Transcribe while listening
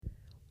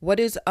What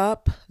is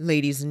up,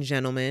 ladies and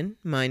gentlemen?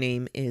 My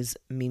name is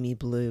Mimi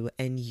Blue,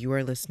 and you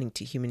are listening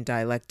to Human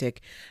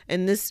Dialectic,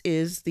 and this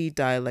is the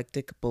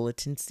Dialectic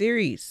Bulletin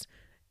series.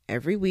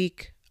 Every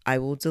week, I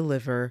will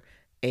deliver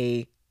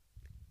a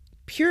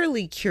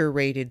purely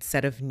curated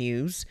set of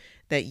news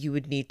that you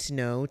would need to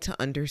know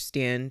to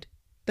understand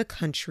the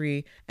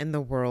country and the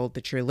world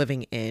that you're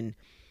living in.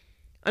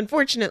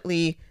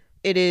 Unfortunately,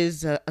 it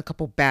is a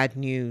couple bad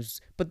news,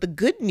 but the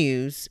good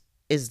news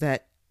is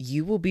that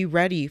you will be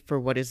ready for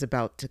what is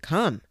about to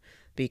come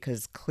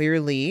because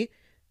clearly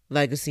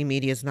legacy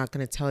media is not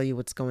going to tell you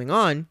what's going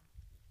on.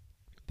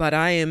 But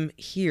I am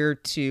here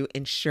to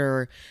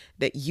ensure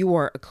that you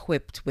are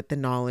equipped with the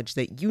knowledge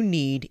that you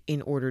need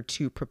in order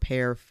to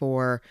prepare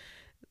for,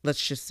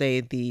 let's just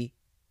say, the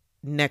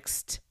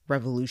next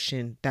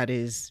revolution that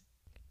is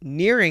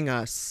nearing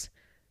us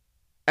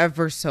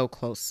ever so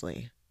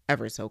closely.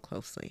 Ever so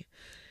closely.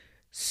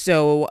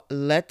 So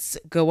let's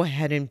go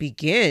ahead and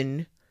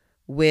begin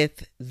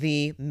with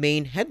the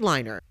main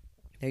headliner.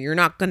 Now, you're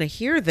not going to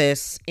hear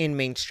this in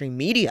mainstream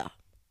media,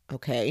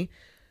 okay?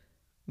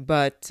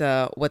 But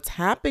what's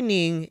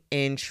happening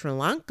in Sri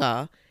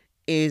Lanka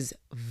is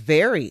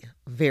very,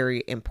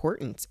 very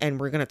important.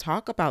 And we're going to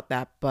talk about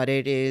that, but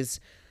it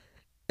is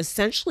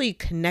essentially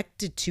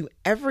connected to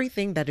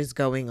everything that is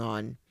going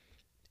on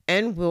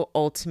and will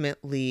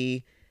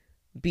ultimately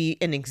be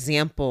an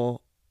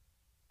example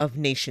of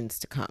nations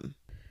to come.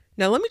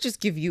 Now, let me just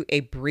give you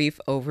a brief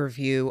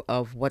overview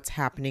of what's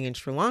happening in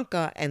Sri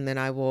Lanka, and then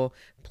I will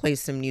play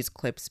some news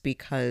clips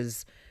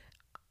because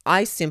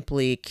I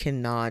simply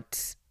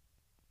cannot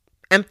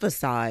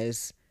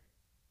emphasize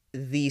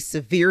the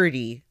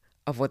severity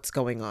of what's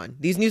going on.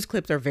 These news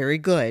clips are very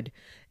good.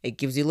 It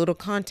gives you a little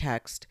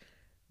context,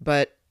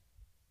 but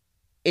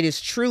it is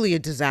truly a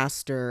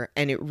disaster,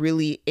 and it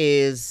really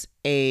is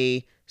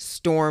a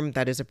storm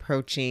that is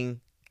approaching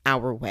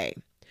our way.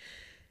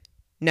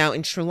 Now,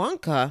 in Sri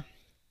Lanka,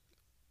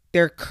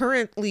 there are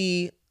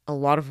currently a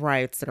lot of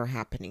riots that are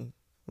happening.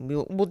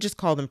 We'll just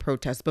call them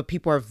protests, but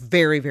people are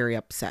very, very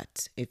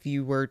upset. If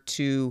you were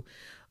to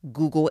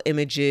Google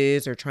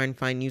images or try and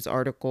find news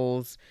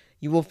articles,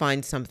 you will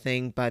find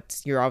something,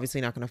 but you're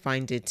obviously not going to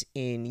find it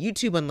in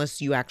YouTube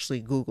unless you actually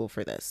Google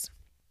for this.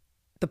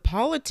 The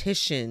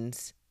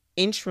politicians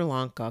in Sri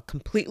Lanka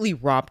completely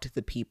robbed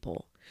the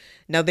people.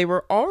 Now, they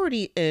were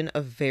already in a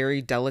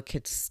very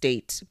delicate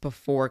state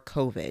before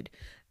COVID,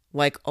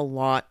 like a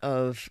lot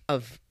of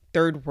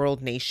third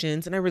world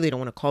nations, and I really don't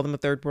want to call them a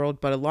third world,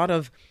 but a lot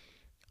of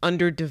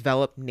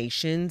underdeveloped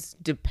nations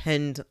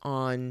depend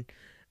on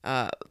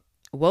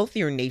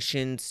wealthier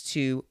nations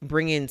to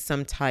bring in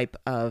some type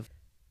of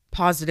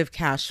positive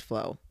cash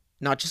flow,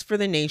 not just for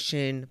the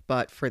nation,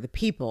 but for the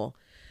people.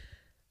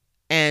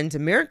 And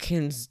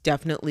Americans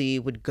definitely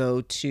would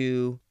go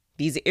to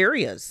these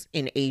areas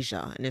in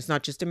Asia. And it's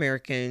not just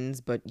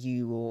Americans, but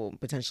you will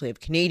potentially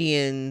have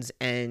Canadians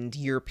and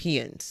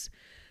Europeans.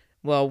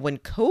 Well, when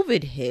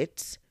COVID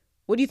hit,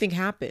 what do you think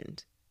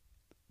happened?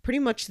 Pretty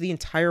much the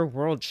entire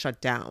world shut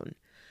down.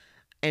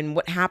 And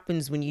what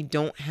happens when you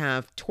don't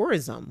have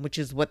tourism, which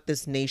is what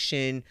this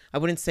nation, I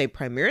wouldn't say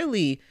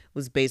primarily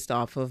was based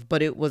off of,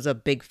 but it was a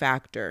big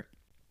factor.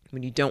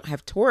 When you don't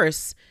have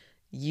tourists,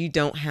 you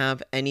don't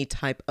have any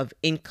type of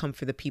income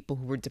for the people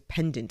who were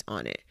dependent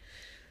on it.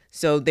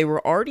 So they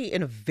were already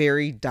in a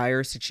very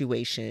dire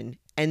situation.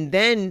 And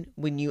then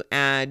when you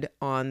add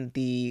on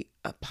the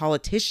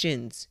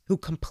politicians who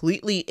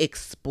completely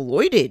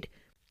exploited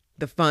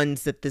the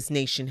funds that this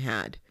nation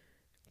had,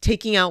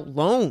 taking out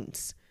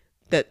loans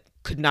that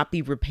could not be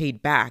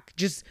repaid back,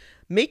 just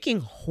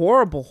making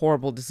horrible,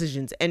 horrible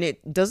decisions. And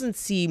it doesn't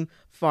seem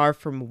far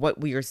from what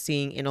we are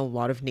seeing in a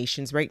lot of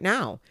nations right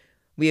now.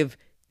 We have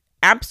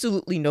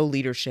absolutely no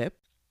leadership.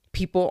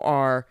 People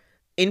are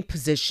in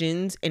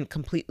positions and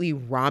completely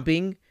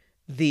robbing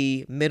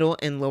the middle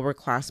and lower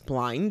class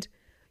blind.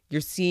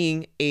 You're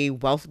seeing a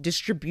wealth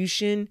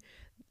distribution.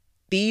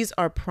 These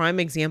are prime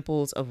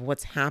examples of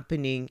what's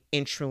happening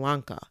in Sri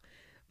Lanka,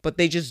 but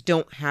they just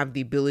don't have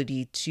the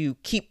ability to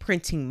keep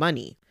printing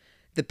money.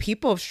 The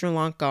people of Sri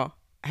Lanka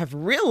have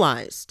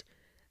realized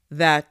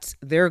that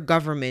their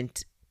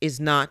government is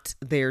not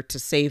there to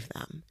save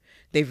them.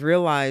 They've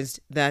realized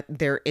that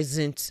there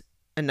isn't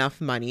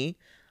enough money.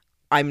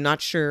 I'm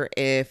not sure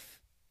if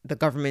the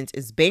government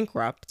is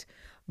bankrupt,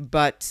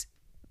 but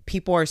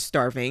people are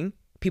starving.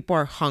 People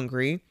are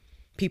hungry.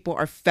 People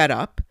are fed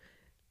up.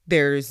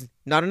 There's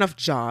not enough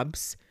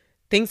jobs.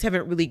 Things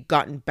haven't really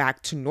gotten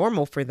back to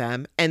normal for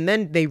them. And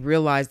then they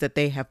realize that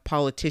they have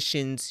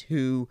politicians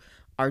who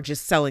are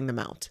just selling them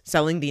out,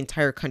 selling the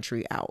entire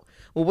country out.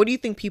 Well, what do you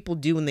think people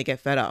do when they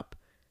get fed up?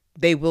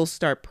 They will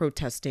start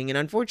protesting. And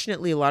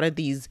unfortunately, a lot of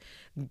these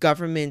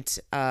government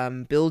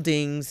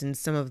buildings and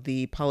some of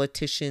the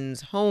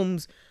politicians'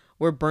 homes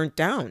were burnt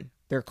down.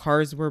 Their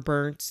cars were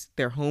burnt.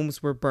 Their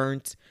homes were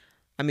burnt.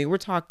 I mean, we're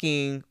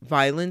talking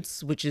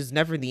violence, which is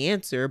never the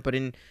answer, but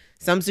in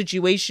some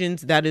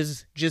situations, that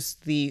is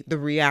just the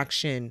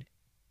reaction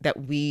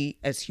that we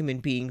as human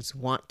beings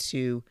want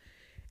to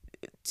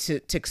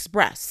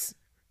express,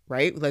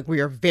 right? Like we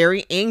are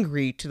very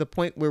angry to the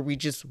point where we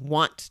just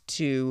want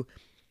to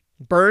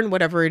burn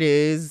whatever it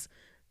is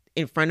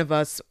in front of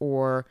us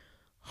or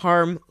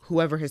harm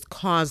whoever has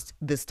caused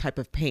this type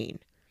of pain.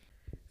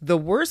 The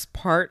worst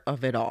part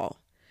of it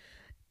all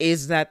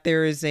is that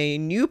there is a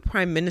new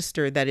prime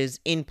minister that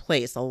is in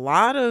place. A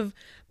lot of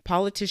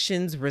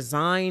politicians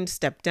resigned,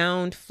 stepped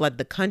down, fled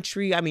the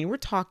country. I mean, we're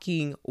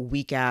talking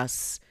weak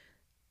ass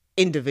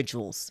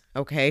individuals,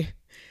 okay?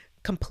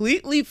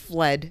 Completely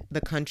fled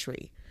the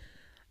country.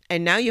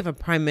 And now you have a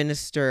prime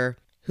minister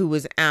who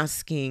was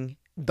asking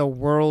the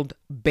World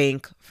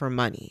Bank for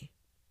money.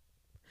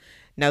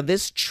 Now,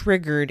 this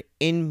triggered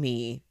in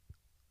me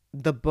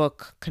the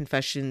book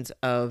Confessions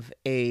of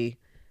a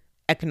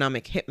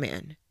Economic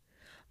Hitman,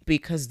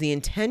 because the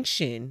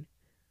intention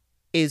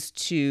is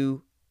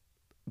to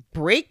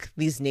break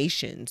these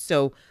nations.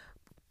 So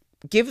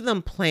give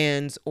them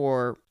plans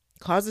or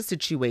cause a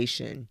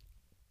situation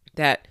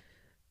that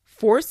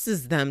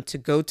forces them to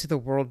go to the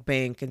World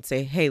Bank and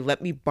say, hey,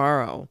 let me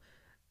borrow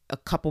a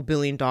couple $1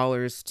 billion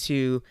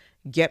to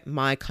get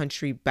my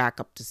country back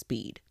up to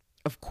speed.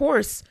 Of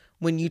course,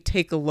 when you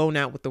take a loan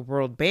out with the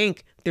World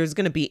Bank, there's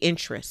going to be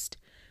interest.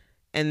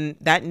 And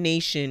that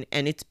nation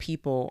and its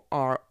people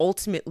are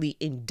ultimately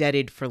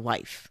indebted for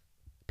life,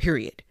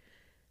 period.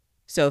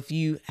 So if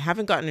you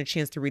haven't gotten a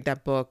chance to read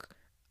that book,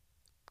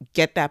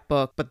 get that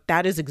book. But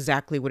that is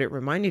exactly what it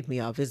reminded me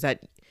of, is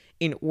that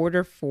in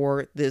order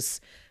for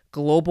this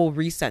global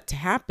reset to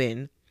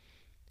happen,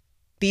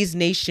 these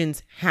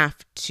nations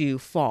have to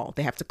fall.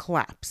 They have to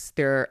collapse.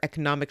 Their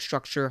economic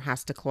structure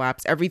has to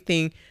collapse.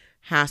 Everything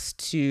has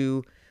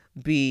to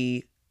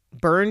be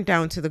burned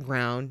down to the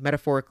ground,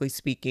 metaphorically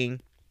speaking.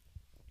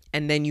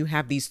 And then you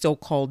have these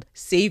so-called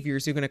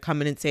saviors who are going to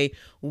come in and say,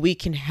 we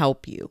can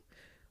help you.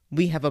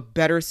 We have a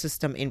better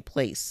system in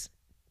place.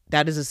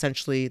 That is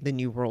essentially the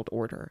New World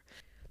Order.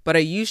 But I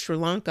use Sri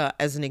Lanka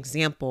as an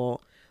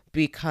example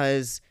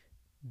because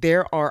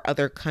there are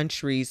other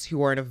countries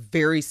who are in a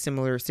very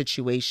similar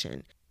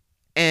situation.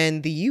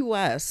 And the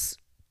US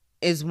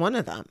is one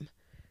of them.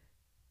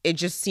 It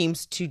just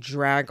seems to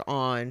drag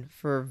on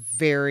for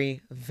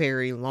very,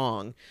 very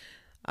long.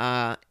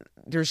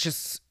 There's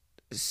just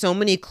so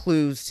many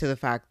clues to the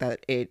fact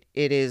that it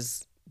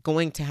is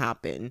going to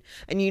happen.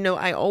 And, you know,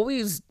 I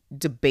always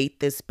debate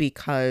this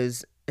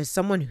because as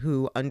someone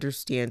who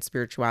understands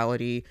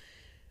spirituality,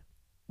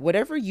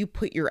 whatever you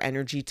put your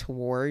energy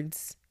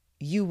towards,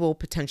 you will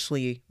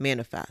potentially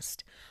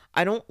manifest.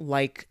 I don't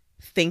like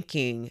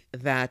thinking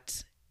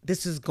that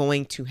this is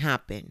going to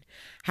happen.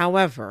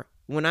 However,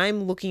 when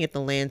I'm looking at the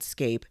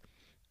landscape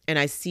and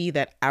I see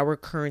that our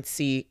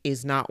currency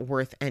is not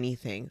worth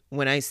anything,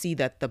 when I see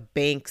that the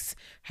banks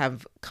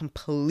have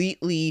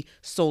completely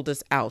sold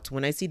us out,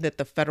 when I see that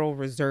the Federal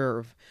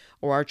Reserve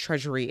or our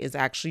Treasury is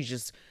actually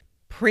just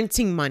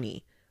printing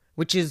money,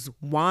 which is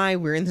why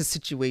we're in this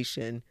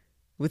situation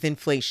with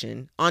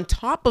inflation, on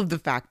top of the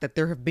fact that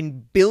there have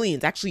been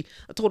billions, actually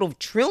a total of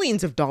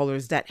trillions of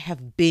dollars that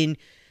have been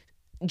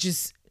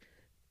just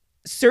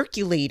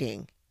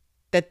circulating,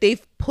 that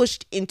they've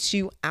pushed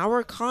into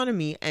our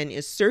economy and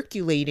is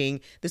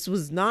circulating. This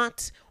was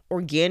not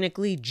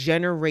organically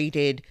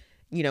generated,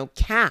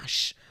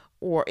 cash,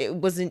 or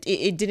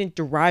it didn't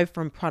derive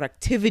from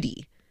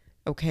productivity.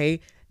 Okay.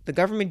 The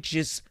government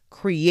just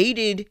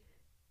created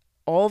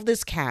all of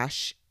this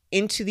cash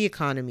into the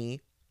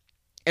economy.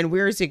 And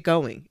where is it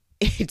going?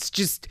 It's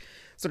just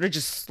sort of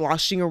just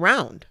sloshing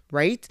around,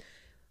 right?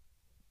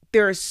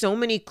 There are so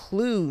many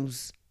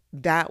clues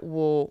that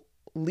will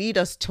lead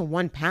us to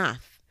one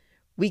path.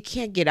 We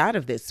can't get out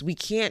of this. We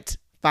can't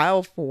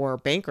file for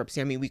bankruptcy.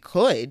 I mean, we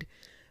could,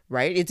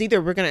 right? It's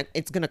either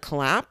it's gonna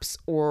collapse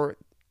or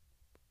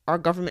our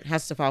government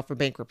has to file for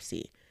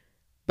bankruptcy.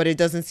 But it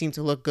doesn't seem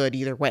to look good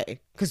either way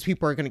because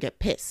people are gonna get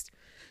pissed.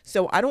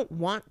 So I don't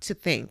want to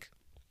think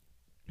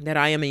that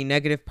I am a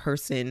negative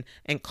person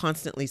and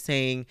constantly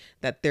saying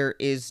that there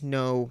is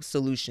no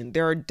solution.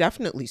 There are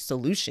definitely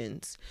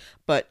solutions,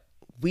 but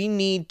we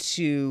need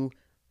to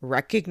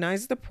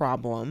recognize the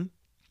problem,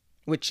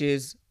 which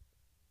is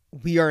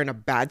we are in a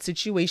bad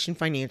situation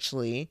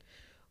financially.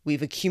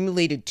 We've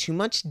accumulated too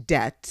much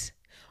debt.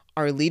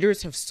 Our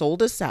leaders have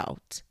sold us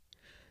out.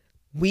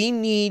 We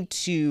need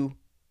to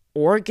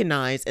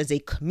organize as a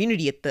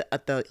community at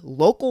the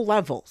local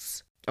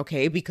levels.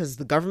 Okay, because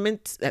the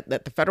government at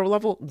the federal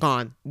level,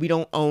 gone. We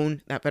don't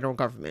own that federal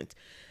government.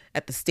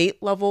 At the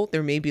state level,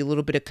 there may be a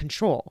little bit of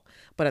control.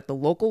 But at the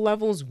local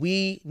levels,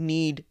 we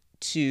need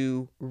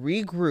to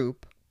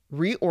regroup,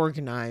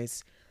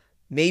 reorganize.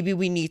 Maybe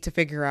we need to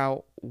figure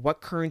out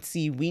what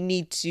currency we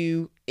need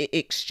to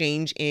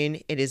exchange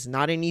in. It is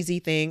not an easy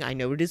thing. I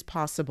know it is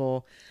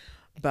possible,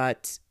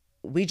 but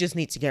we just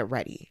need to get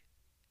ready.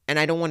 And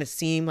I don't want to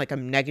seem like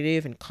I'm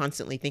negative and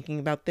constantly thinking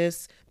about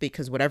this,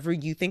 because whatever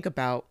you think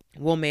about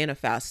will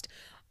manifest.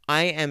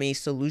 I am a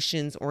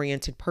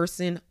solutions-oriented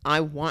person.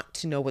 I want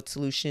to know what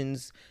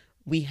solutions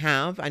we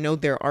have. I know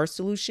there are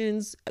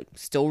solutions. I'm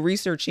still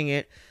researching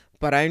it,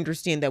 but I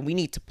understand that we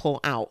need to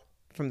pull out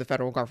from the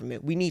federal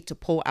government. We need to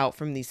pull out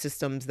from these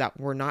systems that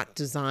were not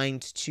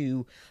designed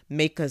to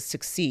make us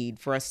succeed,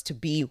 for us to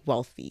be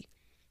wealthy.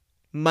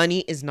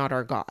 Money is not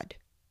our God.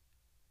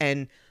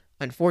 And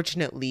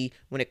unfortunately,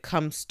 when it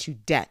comes to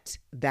debt,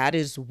 that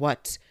is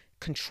what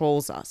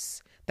controls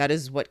us. That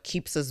is what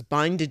keeps us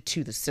binded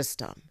to the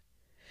system.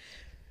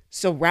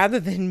 So rather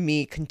than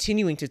me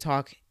continuing to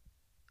talk,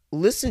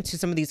 listen to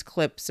some of these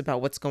clips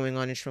about what's going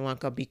on in Sri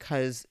Lanka,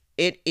 because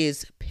it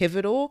is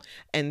pivotal,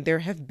 and there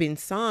have been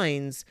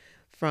signs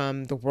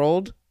from the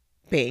World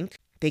Bank.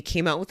 They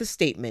came out with a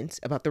statement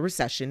about the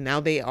recession. Now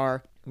they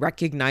are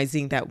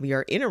recognizing that we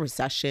are in a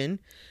recession.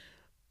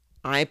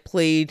 I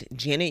played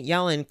Janet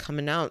Yellen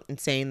coming out and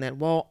saying that,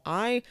 well,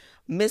 I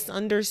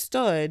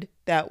misunderstood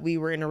that we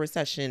were in a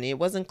recession. It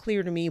wasn't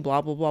clear to me,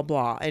 blah, blah, blah,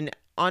 blah. And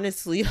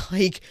honestly,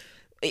 like,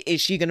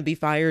 is she going to be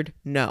fired?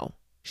 No,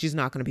 she's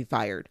not going to be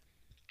fired.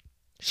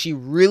 She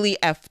really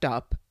effed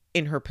up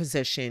in her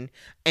position.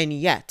 And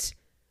yet,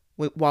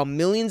 while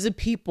millions of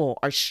people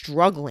are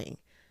struggling,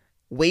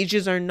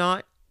 wages are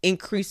not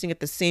increasing at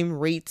the same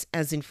rates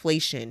as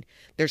inflation.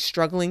 They're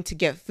struggling to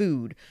get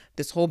food.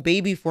 This whole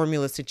baby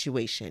formula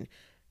situation.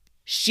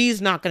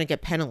 She's not going to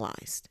get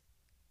penalized.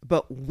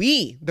 But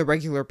we, the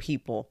regular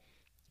people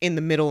in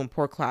the middle and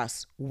poor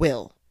class,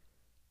 will.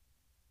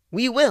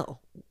 We will.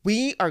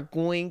 We are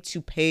going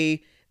to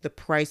pay the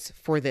price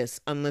for this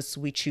unless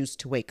we choose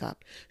to wake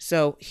up.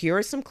 So here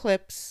are some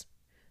clips.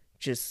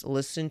 Just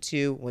listen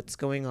to what's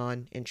going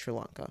on in Sri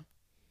Lanka.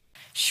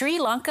 Sri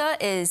Lanka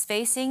is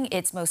facing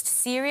its most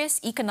serious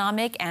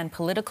economic and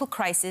political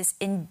crisis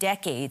in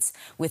decades,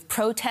 with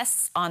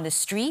protests on the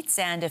streets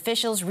and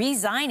officials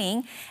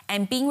resigning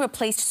and being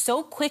replaced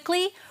so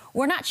quickly,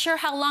 we're not sure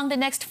how long the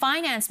next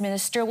finance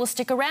minister will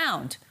stick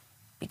around,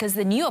 because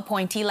the new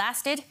appointee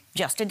lasted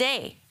just a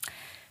day.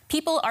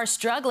 People are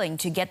struggling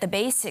to get the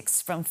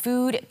basics from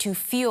food to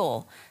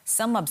fuel.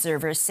 Some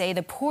observers say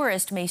the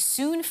poorest may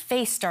soon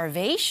face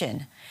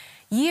starvation.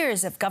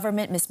 Years of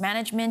government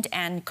mismanagement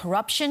and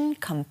corruption,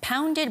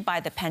 compounded by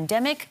the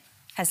pandemic,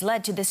 has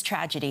led to this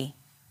tragedy.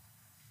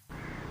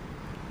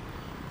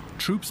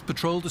 Troops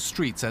patrolled the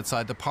streets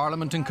outside the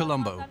parliament in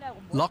Colombo,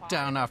 locked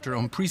down after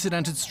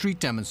unprecedented street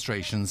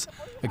demonstrations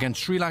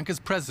against Sri Lanka's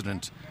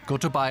president,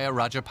 Gotabaya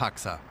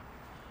Rajapaksa.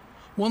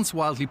 Once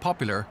wildly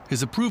popular,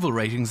 his approval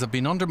ratings have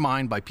been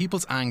undermined by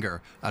people's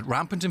anger at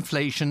rampant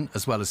inflation,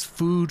 as well as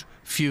food,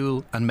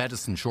 fuel and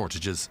medicine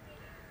shortages.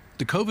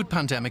 The COVID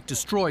pandemic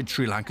destroyed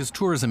Sri Lanka's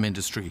tourism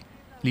industry,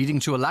 leading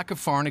to a lack of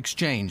foreign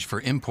exchange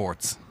for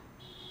imports.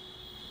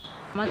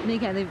 I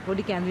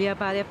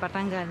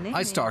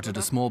started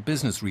a small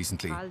business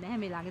recently,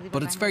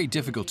 but it's very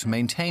difficult to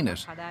maintain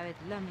it.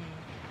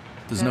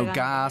 There's no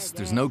gas,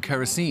 there's no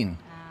kerosene,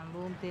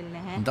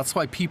 and that's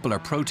why people are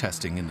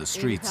protesting in the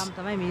streets.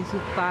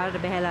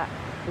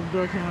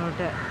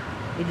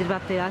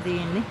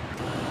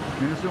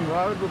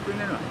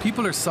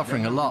 People are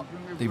suffering a lot.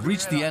 They've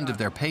reached the end of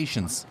their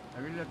patience.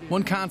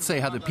 One can't say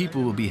how the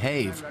people will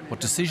behave, what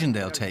decision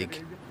they'll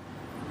take.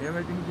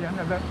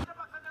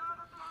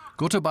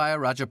 Gotabaya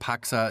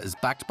Rajapaksa is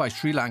backed by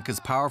Sri Lanka's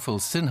powerful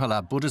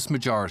Sinhala Buddhist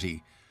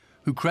majority,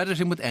 who credit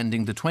him with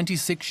ending the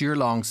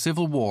 26-year-long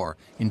civil war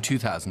in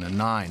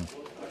 2009.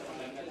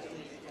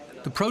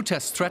 The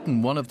protests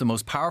threaten one of the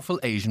most powerful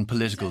Asian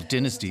political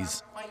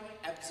dynasties.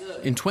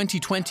 In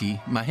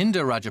 2020,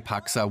 Mahinda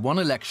Rajapaksa won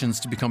elections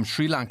to become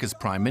Sri Lanka's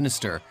Prime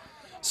Minister,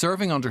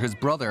 serving under his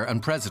brother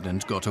and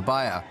president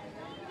Gotabaya.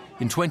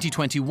 In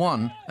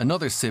 2021,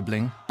 another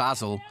sibling,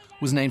 Basil,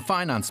 was named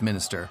Finance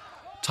Minister,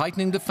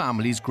 tightening the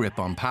family's grip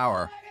on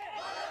power.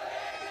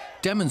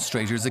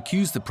 Demonstrators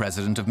accused the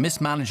president of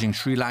mismanaging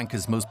Sri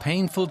Lanka's most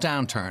painful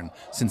downturn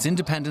since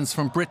independence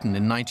from Britain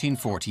in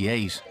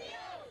 1948.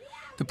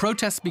 The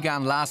protests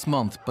began last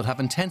month but have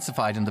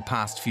intensified in the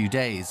past few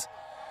days,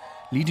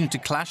 leading to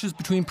clashes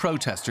between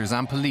protesters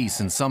and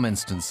police in some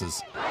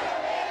instances.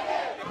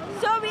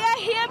 So we are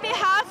here on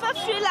behalf of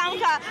Sri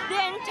Lanka,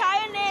 the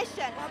entire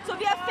nation. So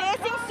we are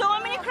facing so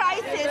many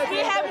crises. We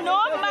have no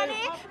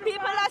money,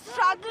 people are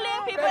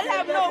struggling, people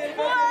have no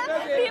food,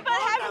 people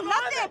have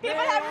nothing,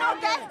 people have no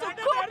gas to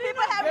cook,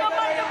 people have no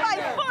money to buy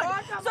food.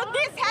 So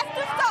this has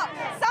to stop.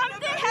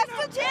 Something has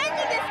to change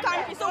in this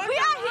country. So we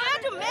are here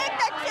to make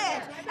that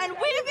change. And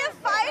we will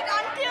fight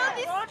until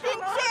this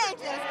thing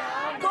changes.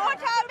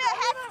 Gotabaya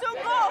has to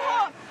go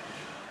home.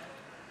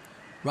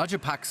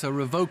 Rajapaksa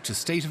revoked a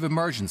state of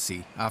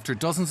emergency after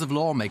dozens of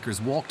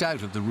lawmakers walked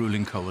out of the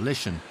ruling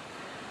coalition.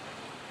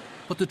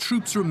 But the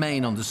troops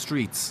remain on the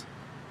streets.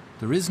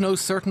 There is no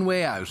certain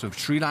way out of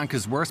Sri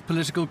Lanka's worst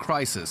political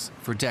crisis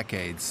for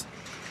decades.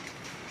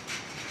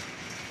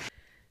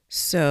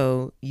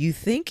 So you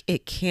think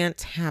it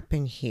can't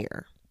happen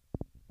here,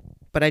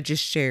 but I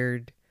just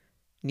shared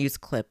news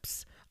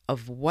clips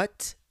of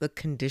what the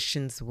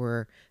conditions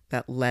were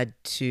that led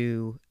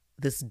to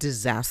this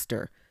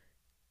disaster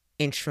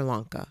in Sri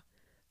Lanka,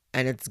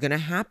 and it's going to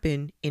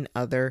happen in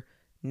other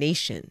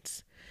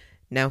nations.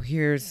 Now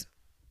here's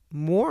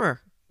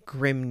more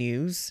grim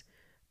news,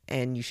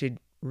 and you should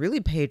really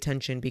pay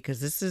attention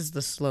because this is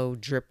the slow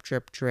drip,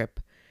 drip, drip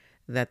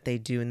that they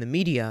do in the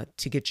media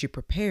to get you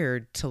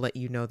prepared, to let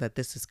you know that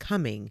this is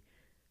coming.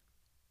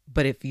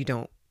 But if you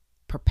don't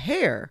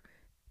prepare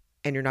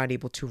and you're not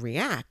able to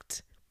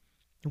react,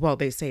 well,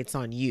 they say it's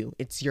on you.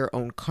 It's your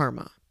own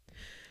karma.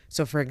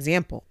 So, for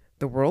example,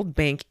 the World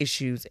Bank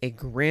issues a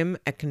grim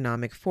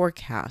economic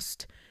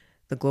forecast.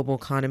 The global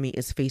economy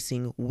is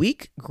facing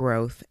weak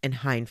growth and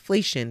high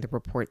inflation, the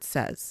report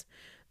says.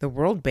 The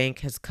World Bank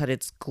has cut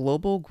its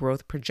global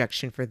growth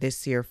projection for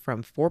this year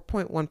from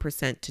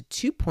 4.1%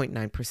 to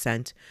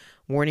 2.9%,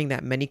 warning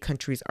that many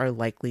countries are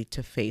likely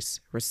to face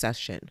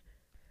recession.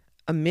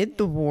 Amid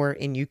the war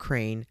in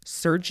Ukraine,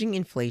 surging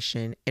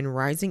inflation, and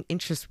rising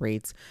interest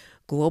rates,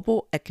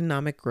 global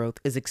economic growth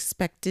is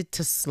expected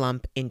to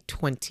slump in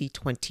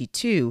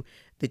 2022,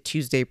 the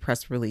Tuesday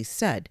press release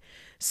said.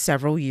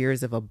 Several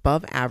years of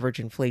above average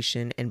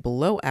inflation and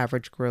below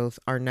average growth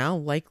are now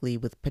likely,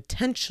 with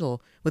potentially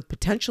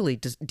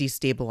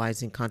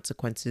destabilizing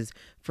consequences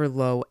for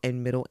low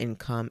and middle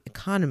income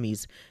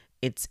economies.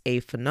 It's a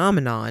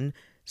phenomenon,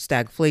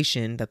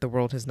 stagflation, that the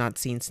world has not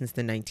seen since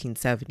the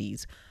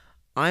 1970s.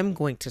 I'm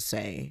going to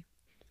say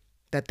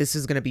that this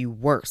is going to be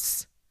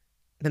worse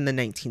than the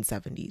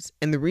 1970s.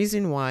 And the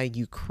reason why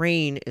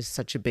Ukraine is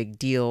such a big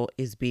deal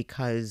is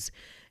because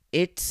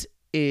it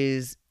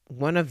is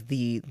one of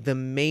the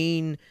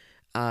main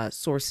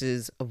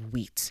sources of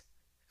wheat.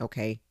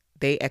 Okay,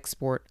 they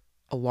export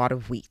a lot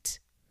of wheat.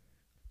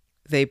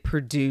 They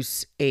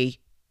produce a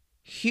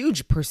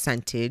huge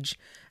percentage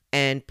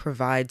and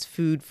provides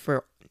food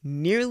for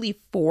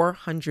nearly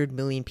 400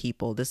 million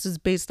people. This is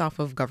based off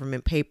of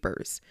government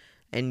papers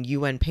and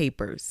UN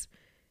papers.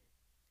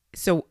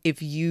 So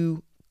if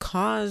you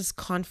cause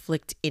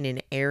conflict in an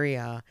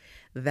area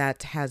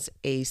that has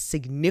a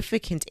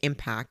significant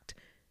impact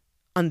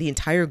on the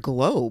entire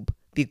globe,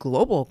 the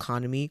global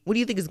economy, what do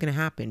you think is going to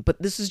happen?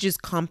 But this is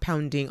just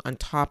compounding on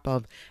top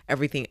of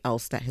everything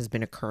else that has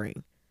been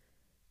occurring.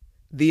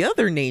 The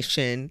other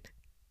nation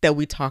that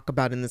we talk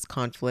about in this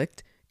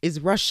conflict is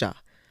Russia.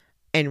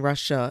 And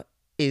Russia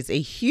is a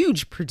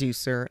huge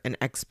producer and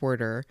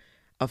exporter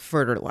of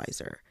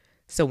fertilizer.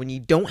 So when you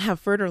don't have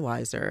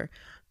fertilizer,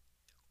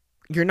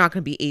 you're not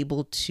going to be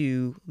able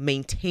to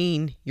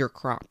maintain your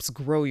crops,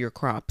 grow your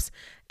crops.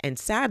 And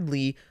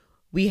sadly,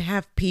 we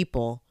have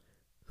people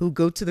who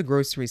go to the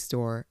grocery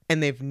store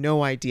and they have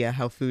no idea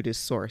how food is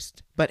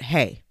sourced. But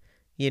hey,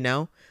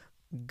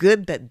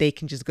 good that they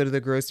can just go to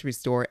the grocery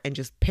store and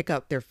just pick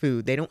up their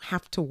food. They don't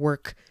have to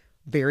work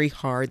very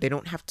hard. They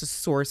don't have to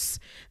source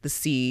the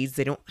seeds.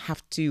 They don't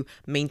have to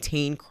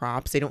maintain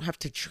crops. They don't have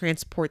to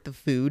transport the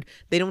food.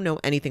 They don't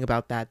know anything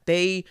about that.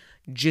 They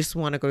just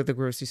want to go to the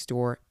grocery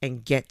store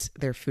and get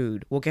their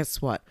food. Well,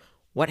 guess what?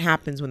 What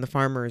happens when the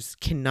farmers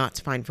cannot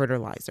find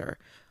fertilizer?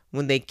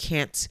 When they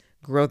can't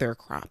grow their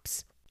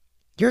crops?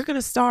 You're going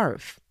to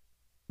starve.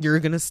 You're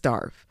going to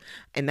starve.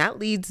 And that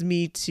leads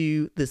me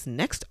to this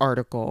next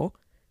article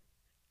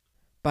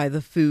by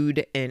the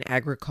Food and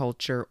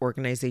Agriculture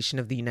Organization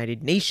of the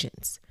United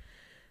Nations.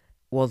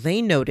 Well,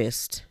 they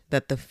noticed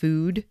that the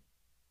food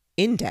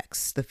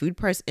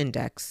price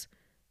index,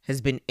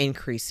 has been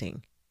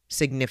increasing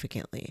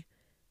significantly.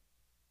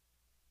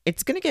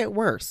 It's going to get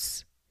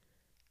worse.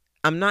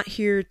 I'm not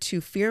here to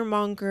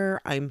fearmonger.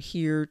 I'm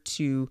here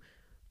to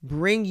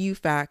bring you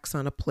facts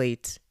on a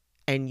plate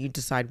and you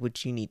decide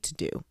what you need to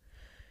do.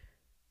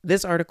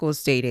 This article is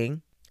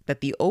stating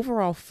that the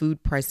overall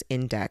food price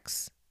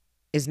index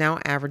is now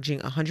averaging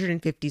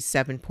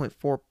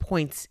 157.4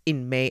 points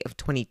in May of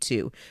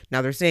 22.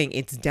 Now they're saying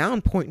it's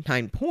down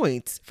 0.9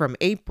 points from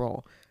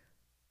April,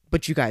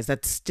 but you guys,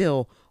 that's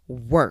still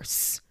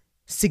worse,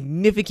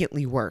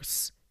 significantly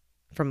worse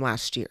from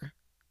last year.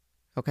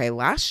 Okay,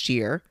 last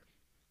year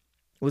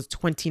was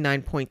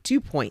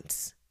 29.2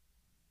 points.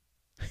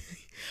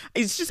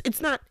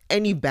 It's not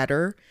any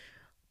better,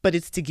 but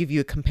it's to give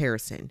you a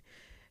comparison.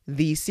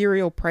 The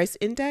cereal price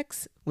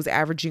index was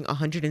averaging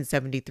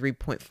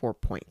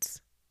 173.4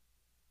 points.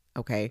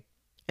 Okay.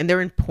 And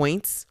they're in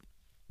points,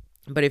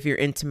 but if you're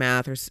into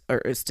math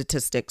or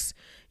statistics,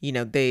 you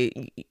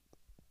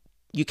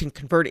can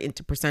convert it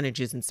into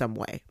percentages in some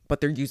way,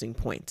 but they're using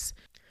points.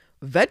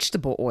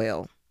 Vegetable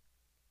oil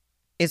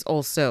is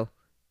also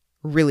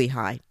really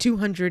high,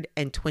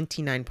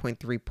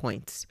 229.3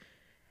 points.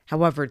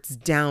 However, it's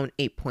down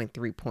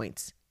 8.3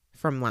 points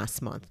from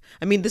last month.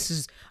 I mean,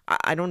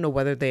 I don't know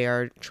whether they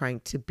are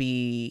trying to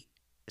be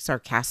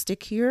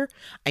sarcastic here.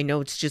 I know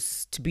it's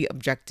just to be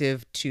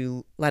objective,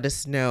 to let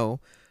us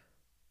know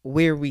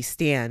where we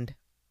stand.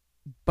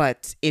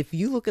 But if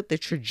you look at the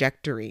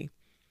trajectory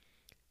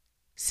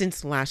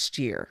since last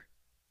year,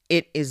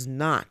 it is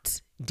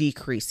not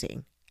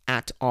decreasing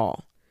at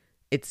all.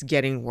 It's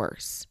getting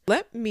worse.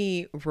 Let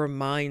me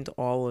remind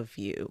all of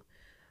you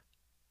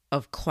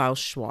of Klaus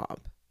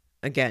Schwab.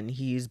 Again,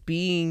 he's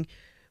being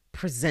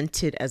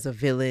presented as a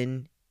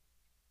villain.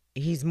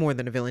 He's more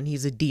than a villain.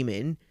 He's a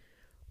demon,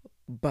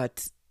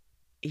 but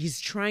he's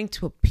trying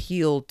to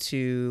appeal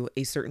to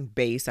a certain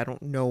base. I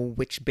don't know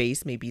which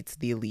base. Maybe it's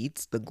the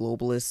elites, the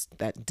globalists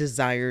that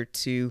desire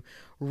to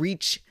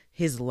reach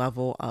his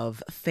level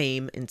of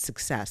fame and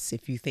success.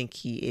 If you think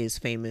he is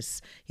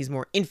famous, he's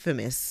more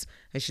infamous,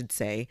 I should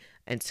say,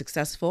 and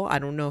successful. I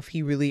don't know if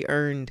he really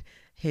earned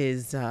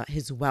his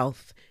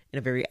wealth in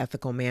a very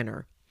ethical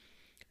manner.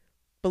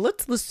 But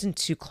let's listen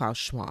to Klaus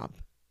Schwab.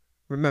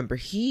 Remember,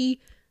 he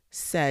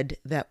said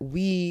that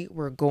we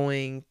were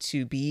going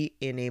to be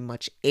in a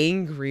much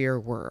angrier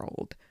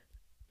world.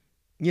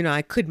 You know,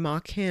 I could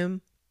mock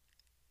him.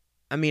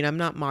 I mean, I'm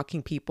not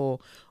mocking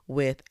people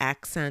with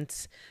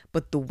accents,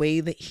 but the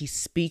way that he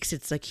speaks,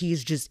 it's like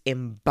he's just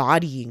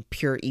embodying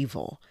pure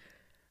evil.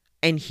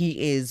 And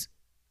he is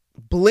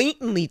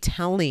blatantly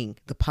telling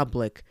the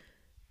public,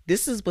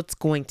 this is what's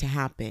going to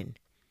happen.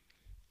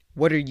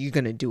 What are you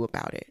going to do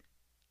about it?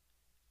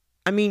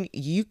 I mean,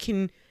 you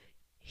can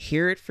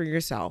hear it for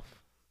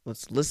yourself.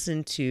 Let's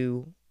listen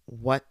to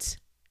what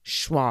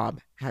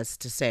Schwab has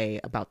to say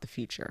about the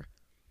future.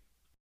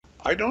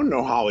 I don't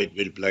know how it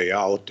will play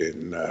out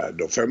in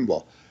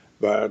November,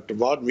 but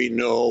what we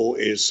know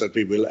is that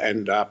we will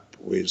end up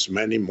with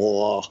many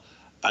more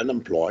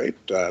unemployed,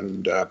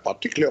 and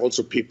particularly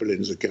also people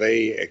in the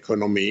gray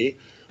economy,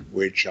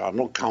 which are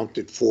not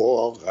counted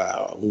for,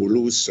 who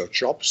lose their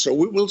jobs. So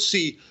we will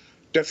see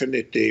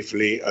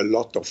definitively a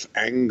lot of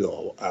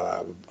anger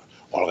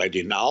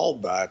already now,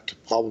 but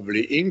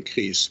probably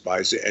increased by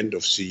the end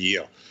of the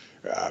year,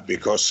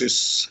 because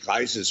this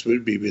crisis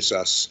will be with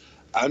us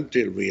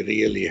until we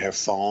really have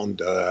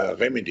found a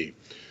remedy.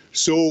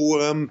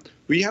 So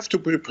we have to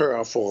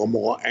prepare for a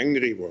more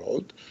angry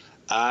world.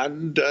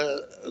 And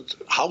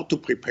how to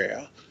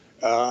prepare?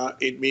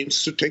 It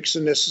means to take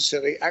the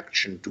necessary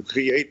action to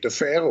create a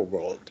fairer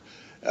world,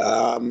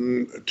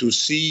 to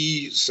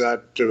see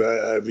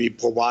that we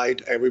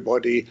provide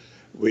everybody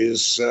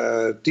with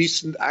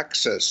decent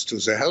access to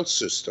the health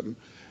system,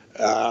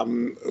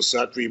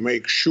 that we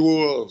make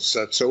sure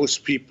that those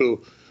people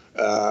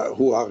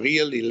who are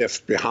really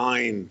left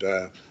behind,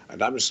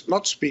 and I'm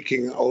not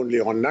speaking only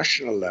on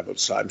national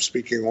levels, I'm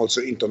speaking also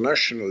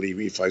internationally.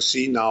 If I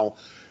see now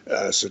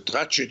the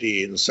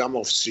tragedy in some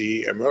of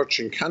the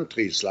emerging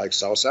countries like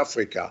South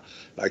Africa,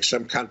 like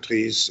some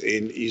countries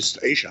in East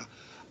Asia,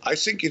 I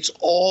think it's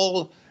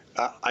all,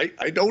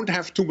 I don't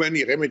have too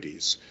many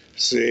remedies.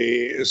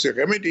 The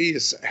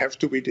remedies have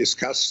to be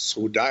discussed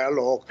through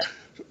dialogue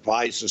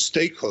by the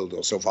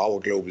stakeholders of our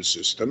global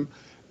system,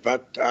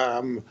 but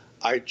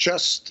I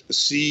just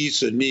see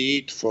the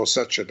need for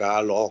such a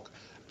dialogue,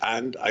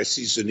 and I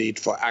see the need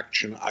for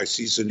action. I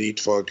see the need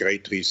for a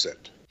great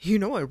reset. You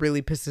know what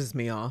really pisses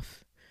me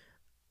off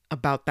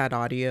about that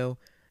audio?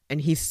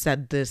 And he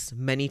said this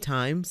many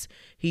times.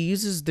 He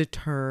uses the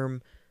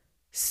term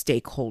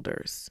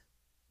stakeholders.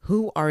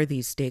 Who are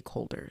these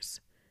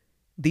stakeholders?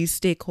 These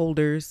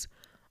stakeholders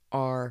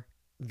are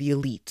the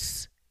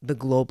elites, the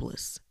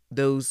globalists,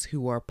 those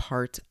who are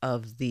part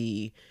of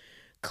the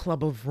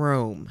Club of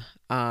Rome,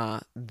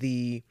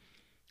 the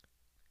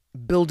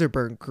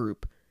Bilderberg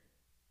Group.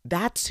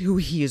 That's who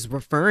he is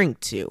referring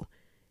to.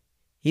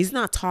 He's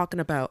not talking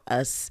about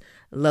us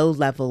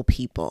low-level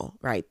people,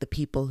 right? The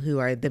people who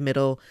are the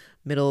middle,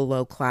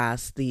 low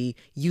class, the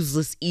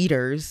useless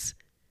eaters,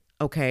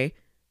 okay?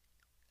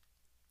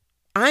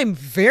 I'm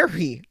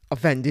very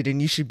offended,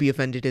 and you should be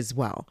offended as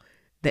well,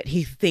 that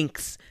he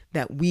thinks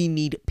that we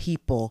need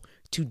people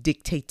to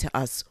dictate to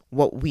us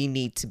what we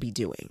need to be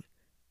doing,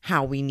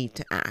 how we need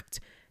to act,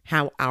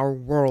 how our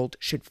world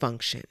should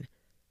function.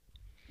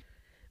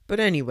 But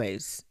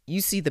anyways,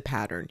 you see the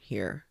pattern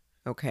here,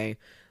 okay?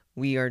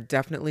 We are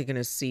definitely going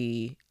to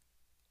see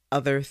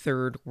other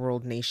third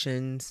world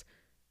nations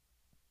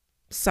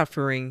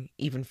suffering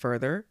even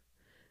further.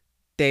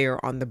 They are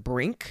on the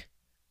brink,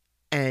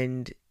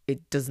 and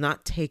it does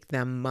not take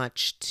them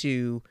much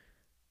to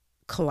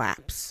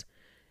collapse.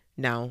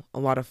 Now, a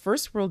lot of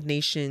first world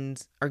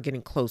nations are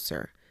getting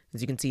closer.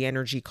 As you can see,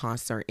 energy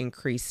costs are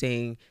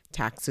increasing,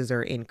 taxes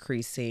are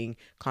increasing,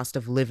 cost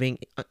of living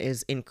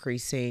is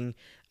increasing,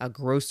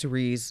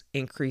 groceries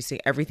increasing,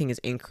 everything is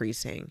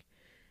increasing.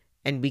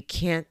 And we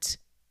can't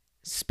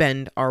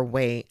spend our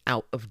way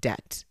out of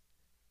debt.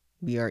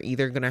 We are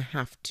either going to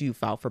have to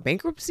file for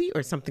bankruptcy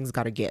or something's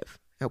got to give,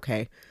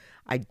 okay?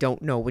 I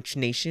don't know which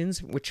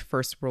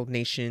first world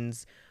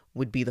nations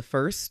would be the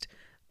first,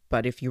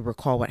 but if you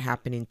recall what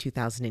happened in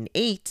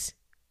 2008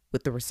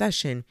 with the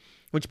recession,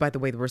 which, by the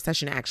way, the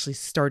recession actually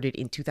started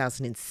in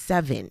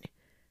 2007,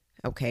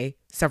 okay?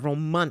 Several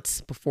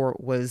months before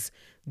it was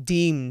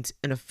deemed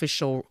an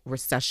official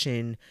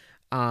recession,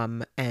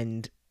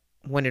 and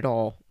when it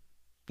all,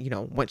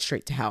 went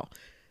straight to hell.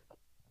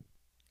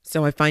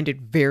 So I find it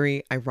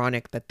very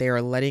ironic that they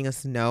are letting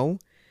us know,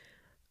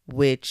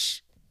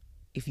 which,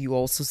 if you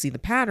also see the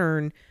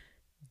pattern,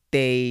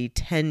 they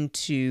tend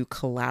to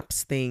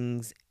collapse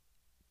things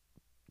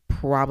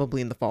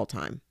probably in the fall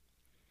time.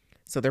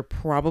 So they're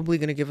probably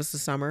going to give us the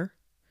summer,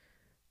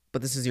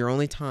 but this is your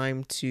only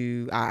time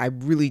to, I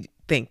really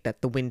think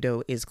that the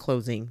window is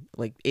closing.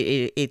 Like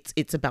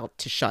it's about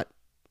to shut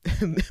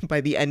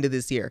by the end of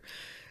this year.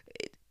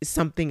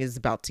 Something is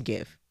about to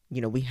give.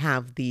 We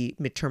have the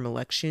midterm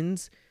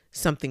elections.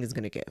 Something is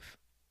going to give.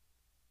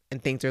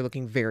 and things are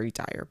looking very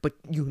dire. But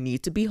you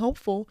need to be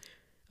hopeful,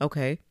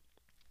 okay?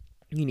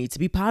 You need to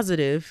be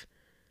positive,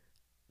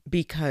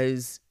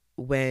 because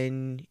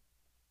when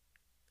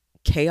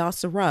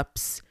chaos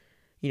erupts,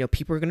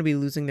 people are going to be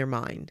losing their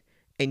mind.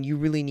 And you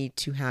really need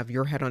to have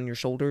your head on your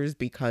shoulders,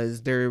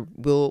 because there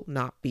will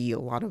not be a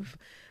lot of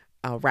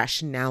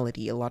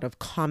rationality, a lot of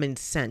common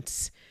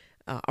sense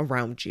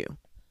around you.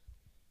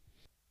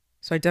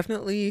 So I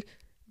definitely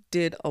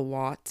did a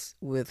lot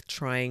with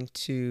trying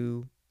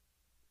to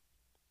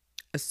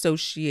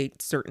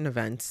associate certain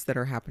events that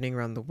are happening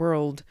around the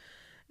world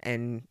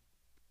and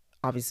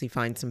obviously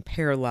find some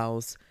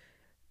parallels.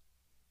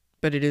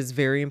 But it is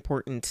very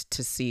important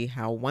to see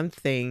how one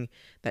thing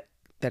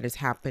that is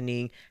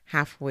happening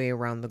halfway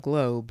around the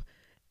globe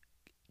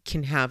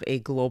can have a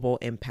global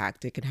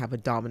impact. It can have a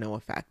domino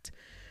effect.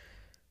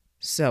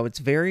 So it's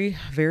very,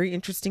 very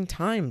interesting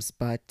times,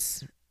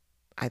 but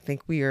I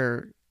think we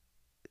are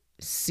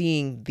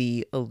seeing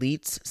the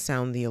elites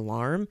sound the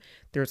alarm.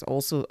 There's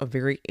also a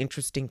very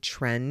interesting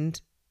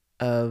trend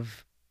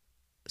of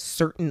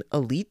certain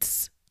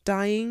elites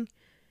dying,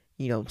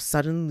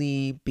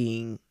 suddenly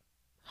being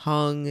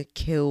hung,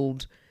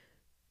 killed,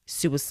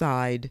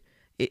 suicide.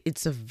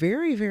 It's a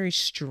very, very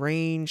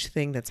strange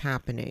thing that's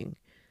happening,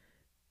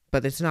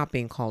 but it's not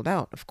being called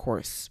out, of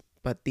course.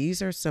 But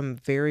these are some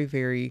very,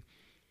 very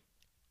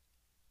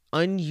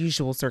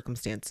unusual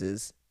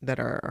circumstances that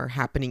are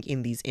happening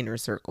in these inner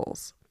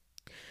circles.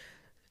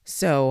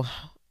 So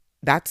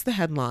that's the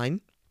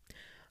headline.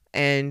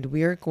 And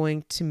we are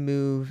going to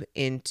move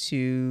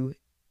into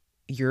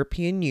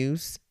European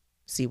news,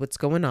 see what's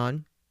going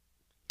on.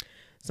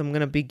 So I'm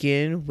going to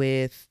begin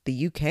with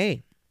the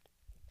UK.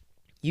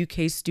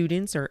 UK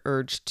students are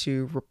urged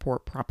to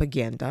report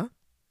propaganda.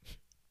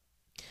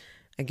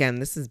 Again,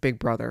 this is Big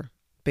Brother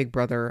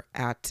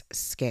at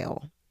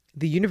scale.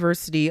 The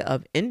University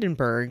of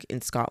Edinburgh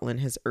in Scotland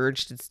has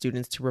urged its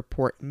students to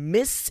report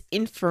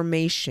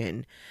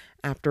misinformation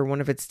after one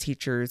of its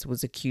teachers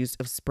was accused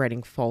of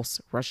spreading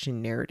false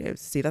Russian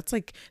narratives. See, that's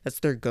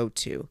their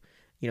go-to.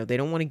 They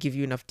don't want to give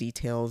you enough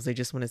details. They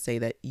just want to say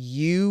that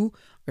you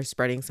are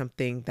spreading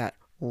something that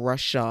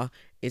Russia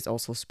is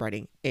also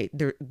spreading.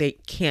 They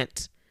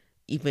can't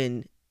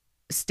even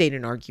state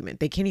an argument.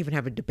 They can't even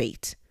have a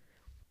debate.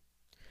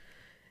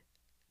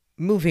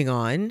 Moving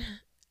on,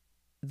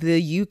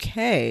 the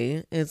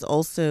UK is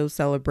also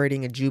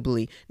celebrating a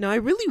jubilee. Now, I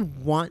really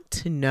want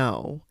to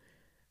know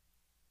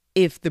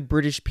if the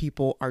British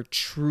people are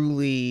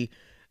truly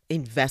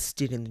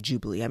invested in the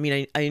jubilee. I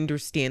mean, I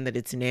understand that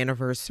it's an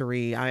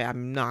anniversary.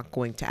 I'm not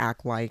going to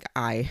act like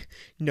I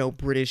know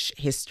British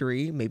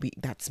history. Maybe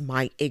that's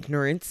my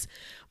ignorance.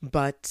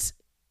 But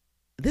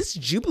this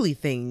jubilee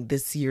thing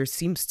this year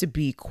seems to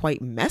be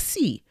quite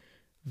messy,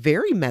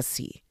 very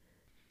messy.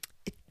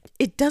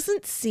 It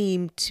doesn't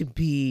seem to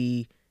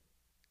be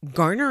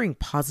garnering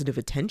positive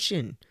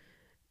attention.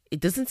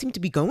 It doesn't seem to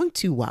be going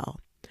too well.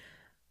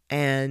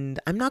 And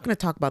I'm not going to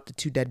talk about the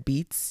two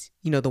deadbeats.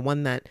 The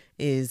one that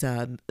is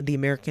the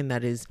American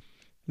that is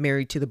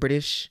married to the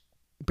British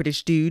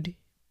dude,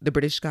 the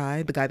British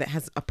guy, the guy that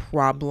has a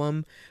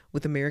problem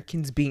with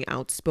Americans being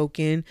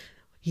outspoken.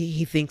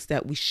 He thinks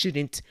that we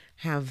shouldn't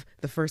have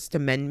the First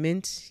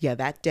Amendment. Yeah,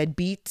 that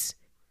deadbeat,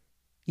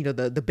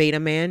 the beta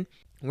man.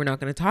 We're not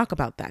going to talk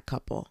about that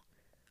couple.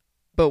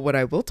 But what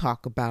I will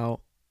talk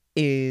about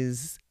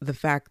is the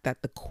fact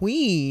that the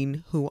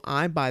Queen, who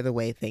I, by the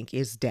way, think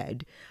is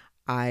dead,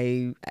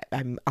 I'm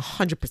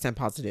 100%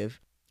 positive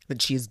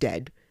that she is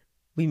dead.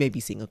 We may be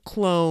seeing a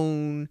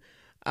clone.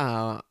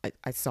 I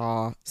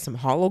saw some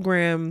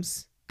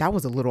holograms. That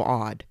was a little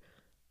odd.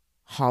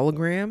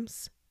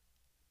 Holograms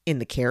in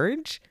the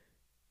carriage?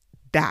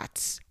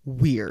 That's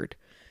weird.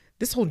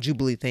 This whole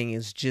Jubilee thing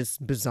is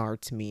just bizarre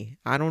to me.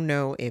 I don't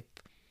know if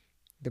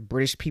the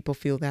British people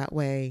feel that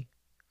way.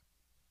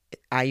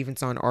 I even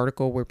saw an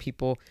article where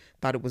people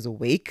thought it was a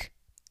wake.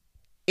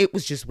 It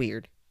was just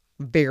weird.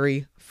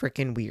 Very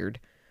freaking weird.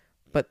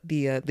 But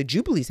the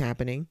Jubilee's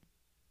happening,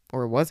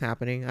 or it was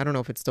happening. I don't know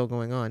if it's still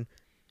going on.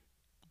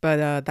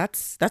 But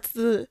that's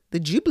the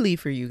Jubilee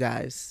for you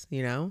guys,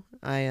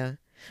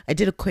 I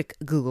did a quick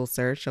Google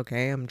search,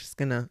 okay? I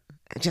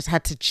just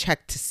had to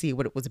check to see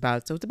what it was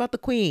about. So it's about the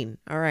Queen.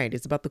 All right,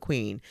 it's about the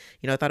Queen.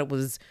 I thought it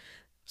was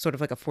sort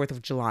of like a 4th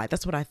of July.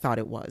 That's what I thought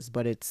it was,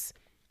 but it's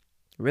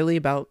really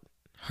about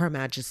Her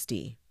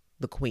Majesty,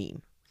 the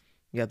Queen.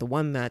 Yeah, the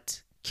one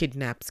that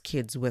kidnaps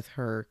kids with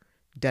her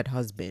dead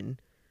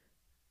husband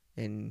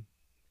and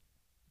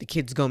the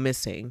kids go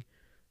missing.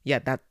 Yeah,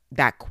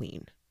 that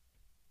Queen.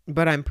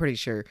 But I'm pretty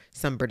sure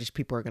some British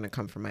people are going to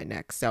come for my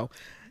neck. So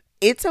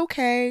it's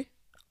okay.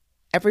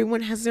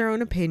 Everyone has their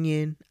own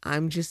opinion.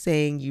 I'm just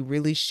saying you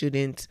really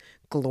shouldn't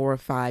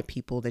glorify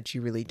people that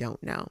you really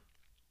don't know.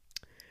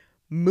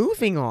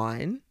 Moving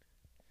on,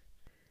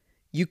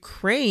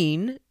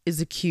 Ukraine is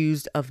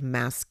accused of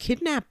mass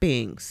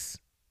kidnappings.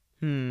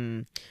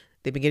 They've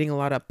been getting a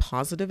lot of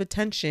positive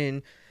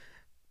attention,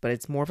 but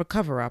it's more of a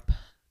cover-up.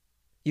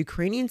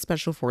 Ukrainian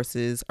special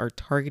forces are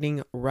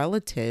targeting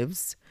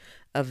relatives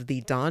of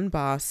the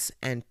Donbass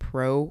and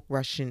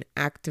pro-Russian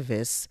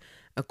activists,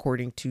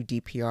 according to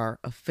DPR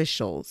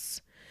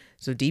officials.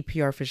 So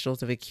DPR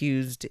officials have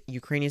accused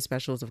Ukrainian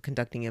specials of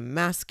conducting a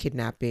mass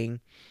kidnapping,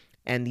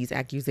 and these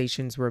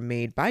accusations were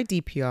made by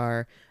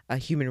DPR, a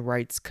human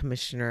rights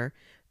commissioner,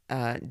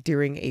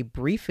 during a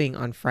briefing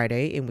on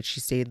Friday, in which she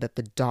stated that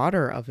the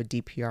daughter of a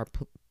DPR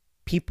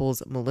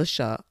People's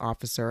Militia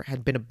officer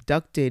had been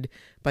abducted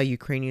by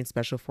Ukrainian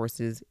special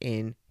forces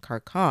in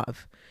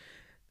Kharkov.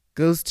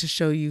 Goes to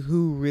show you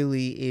who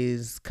really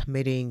is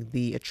committing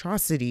the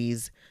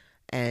atrocities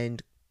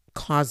and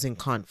causing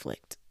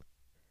conflict.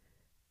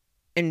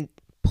 And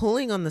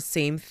pulling on the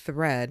same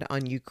thread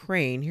on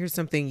Ukraine, here's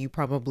something you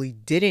probably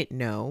didn't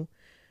know.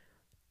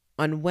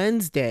 On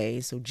Wednesday,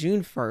 so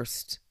June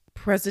 1st,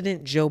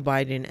 President Joe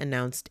Biden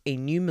announced a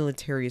new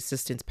military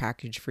assistance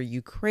package for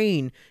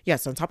Ukraine.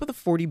 Yes, on top of the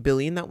 $40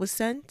 billion that was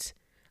sent,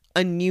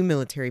 a new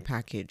military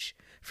package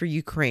for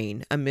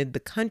Ukraine amid the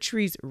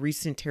country's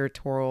recent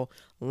territorial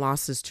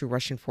losses to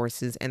Russian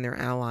forces and their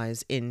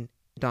allies in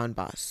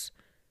Donbass.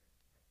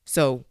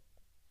 So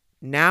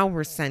now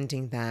we're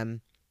sending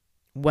them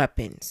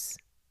weapons.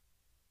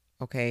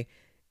 Okay.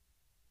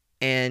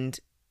 And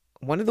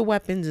one of the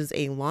weapons is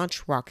a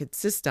launch rocket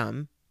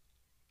system.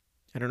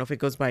 I don't know if it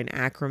goes by an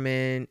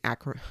acronym.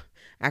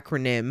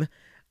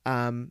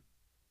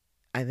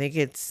 I think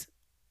it's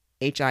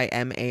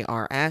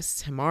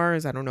HIMARS,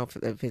 HIMARS. I don't know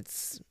if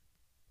it's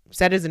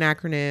said as an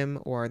acronym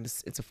or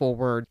it's a full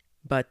word,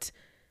 but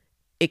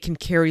it can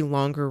carry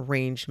longer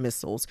range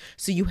missiles.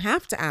 So you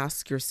have to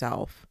ask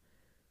yourself,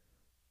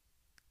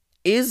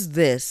 is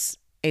this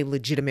a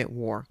legitimate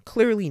war?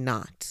 Clearly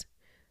not.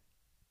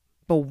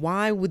 But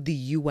why would the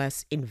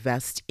U.S.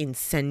 invest in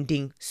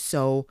sending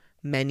so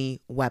many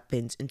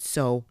weapons and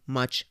so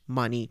much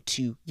money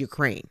to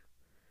Ukraine?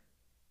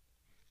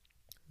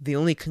 The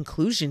only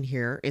conclusion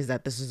here is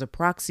that this is a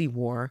proxy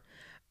war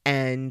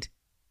and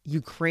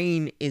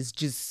Ukraine is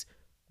just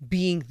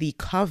being the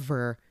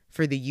cover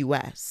for the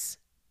U.S.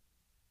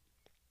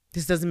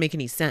 This doesn't make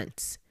any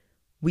sense.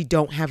 We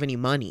don't have any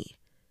money.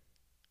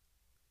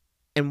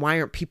 And why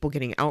aren't people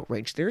getting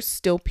outraged? There's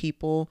still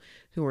people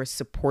who are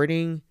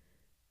supporting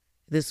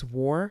this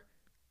war.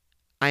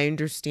 I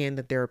understand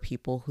that there are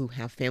people who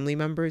have family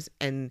members,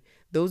 and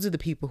those are the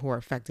people who are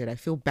affected. I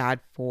feel bad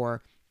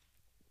for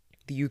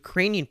the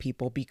Ukrainian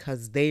people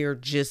because they are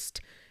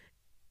just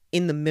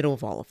in the middle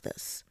of all of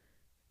this.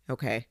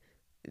 Okay.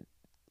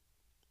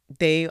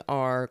 They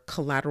are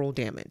collateral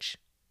damage.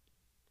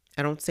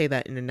 I don't say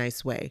that in a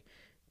nice way.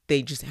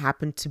 They just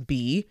happen to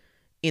be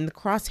in the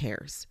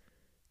crosshairs.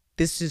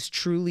 This is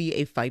truly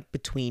a fight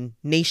between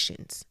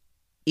nations,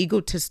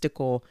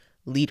 egotistical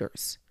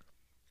leaders,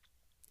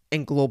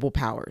 and global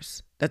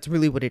powers. That's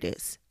really what it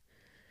is.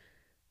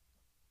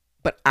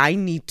 But I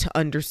need to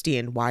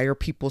understand, why are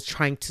people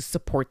trying to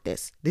support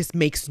this? This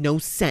makes no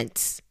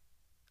sense.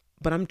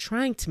 But I'm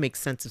trying to make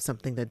sense of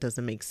something that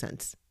doesn't make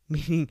sense.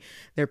 Meaning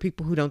there are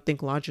people who don't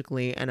think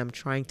logically, and I'm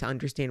trying to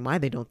understand why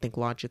they don't think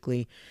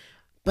logically.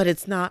 But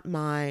it's not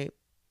my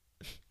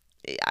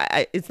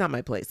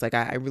place. Like,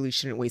 I really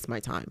shouldn't waste my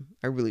time.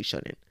 I really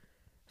shouldn't.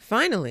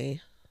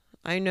 Finally,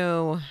 I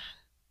know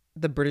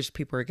the British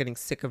people are getting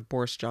sick of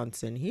Boris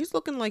Johnson. He's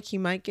looking like he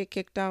might get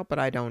kicked out, but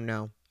I don't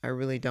know. I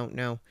really don't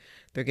know.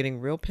 They're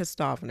getting real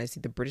pissed off, and I see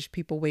the British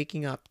people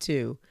waking up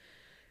too.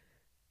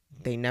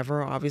 They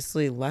never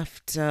obviously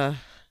left the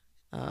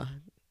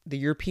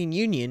European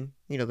Union,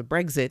 the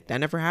Brexit. That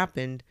never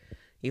happened,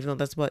 even though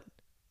that's what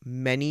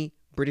many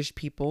British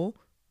people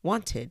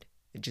wanted.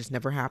 It just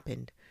never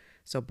happened.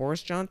 So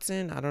Boris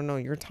Johnson, I don't know,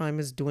 your time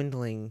is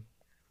dwindling,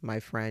 my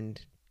friend.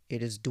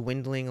 It is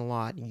dwindling a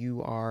lot.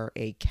 You are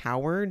a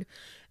coward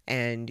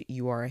and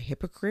you are a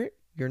hypocrite.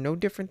 You're no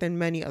different than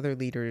many other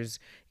leaders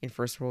in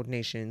first world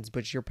nations,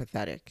 but you're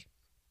pathetic.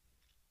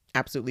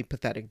 Absolutely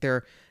pathetic. There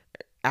are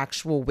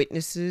actual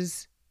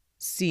witnesses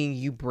seeing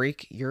you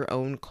break your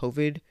own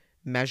COVID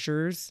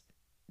measures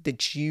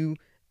that you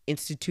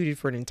instituted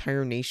for an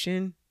entire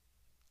nation.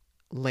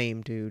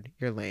 Lame, dude.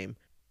 You're lame.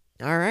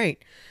 All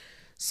right.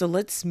 So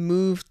let's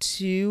move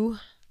to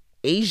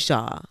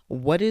Asia.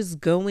 What is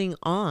going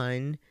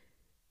on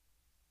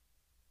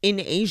in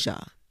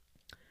Asia?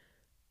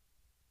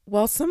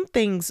 Well, some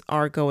things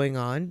are going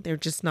on. They're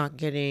just not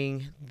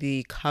getting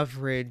the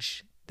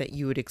coverage that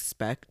you would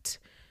expect.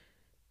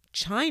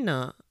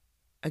 China,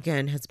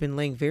 again, has been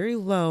laying very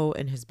low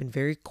and has been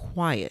very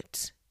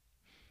quiet.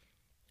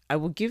 I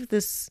will give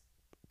this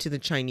to the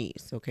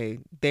Chinese, okay?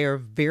 They are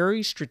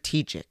very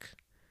strategic.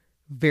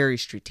 Very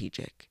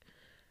strategic.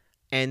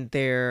 And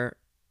there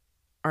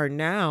are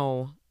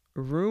now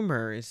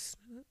rumors,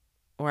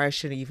 or I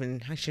shouldn't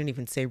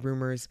even say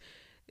rumors.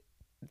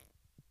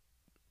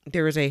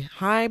 There is a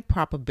high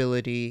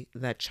probability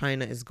that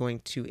China is going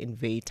to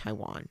invade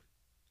Taiwan.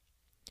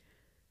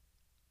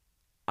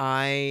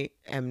 I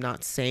am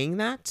not saying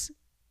that.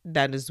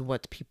 That is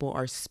what people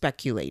are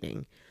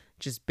speculating,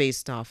 just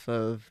based off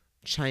of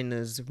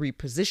China's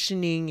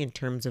repositioning in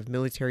terms of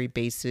military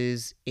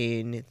bases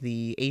in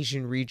the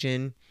Asian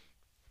region.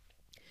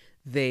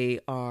 They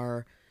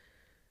are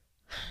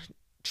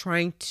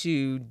trying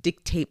to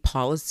dictate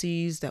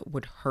policies that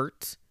would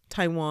hurt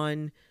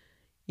Taiwan.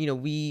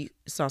 We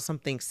saw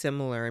something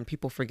similar, and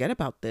people forget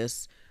about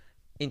this,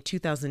 in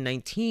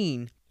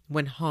 2019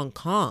 when Hong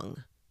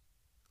Kong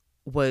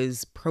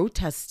was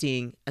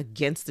protesting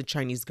against the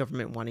Chinese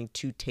government wanting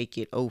to take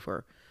it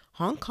over.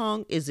 Hong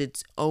Kong is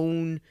its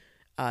own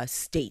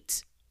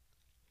state.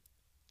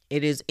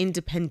 It is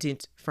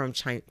independent from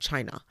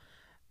China.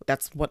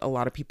 That's what a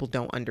lot of people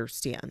don't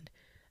understand.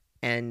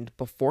 And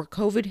before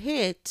COVID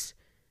hit,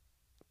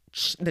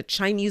 the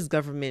Chinese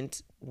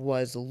government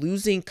was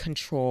losing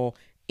control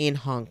in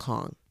Hong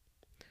Kong.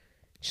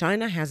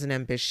 China has an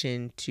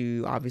ambition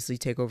to obviously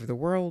take over the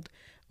world,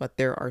 but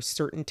there are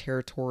certain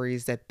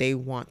territories that they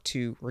want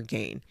to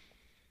regain.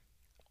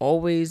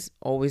 Always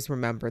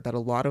remember that a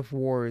lot of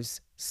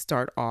wars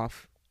start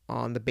off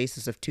on the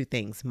basis of two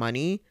things: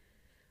 money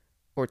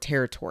or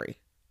territory.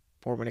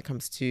 Or when it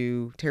comes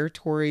to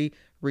territory,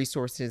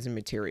 resources and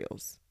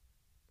materials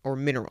or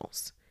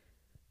minerals.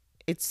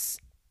 It's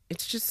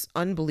just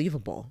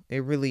unbelievable.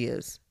 It really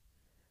is.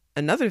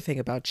 Another thing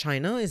about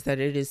China is that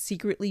it is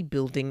secretly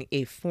building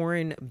a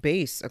foreign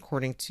base,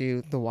 according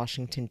to the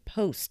Washington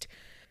Post.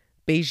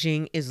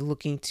 Beijing is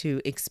looking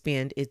to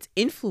expand its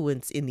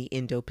influence in the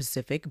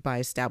Indo-Pacific by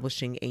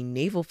establishing a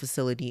naval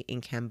facility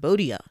in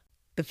Cambodia.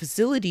 The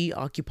facility,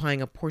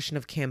 occupying a portion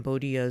of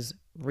Cambodia's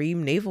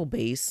Ream Naval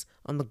Base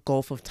on the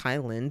Gulf of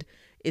Thailand,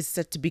 is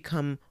set to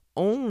become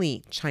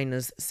only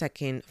China's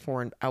second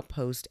foreign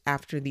outpost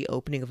after the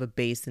opening of a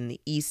base in the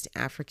East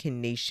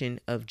African nation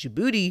of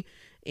Djibouti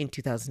in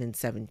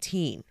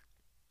 2017.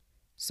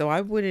 So I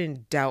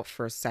wouldn't doubt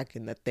for a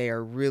second that they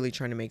are really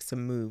trying to make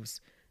some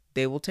moves.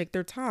 They will take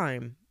their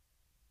time,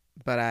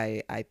 but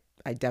I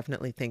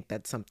definitely think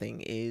that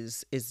something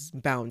is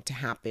bound to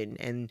happen,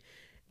 and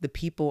the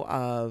people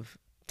of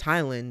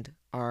Thailand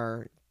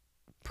are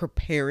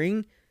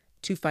preparing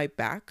to fight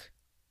back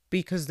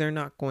because they're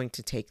not going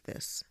to take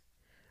this.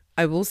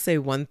 I will say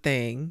one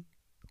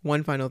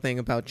final thing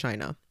about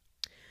China.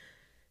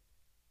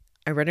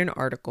 I read an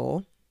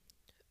article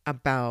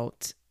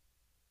about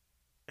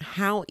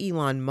how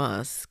Elon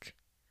Musk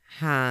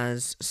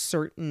has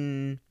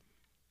certain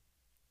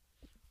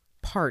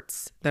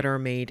parts that are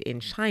made in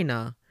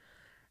China,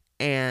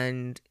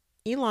 and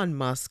Elon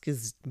Musk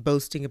is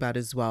boasting about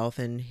his wealth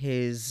and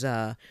his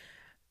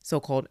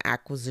so-called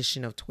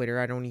acquisition of Twitter.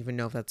 I don't even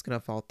know if that's going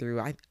to fall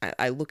through.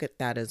 I look at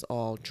that as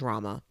all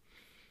drama.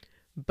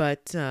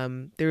 But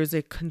there's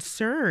a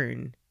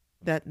concern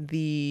that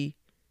the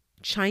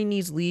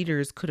Chinese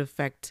leaders could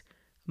affect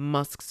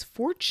Musk's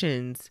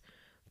fortunes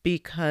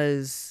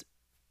because,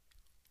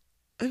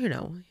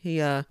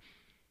 he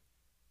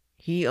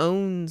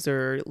owns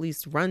or at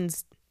least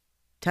runs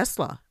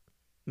Tesla,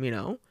 I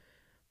don't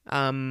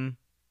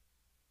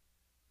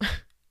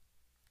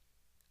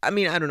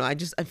know. I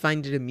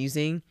find it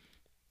amusing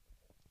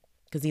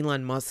because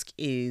Elon Musk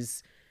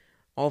is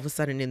all of a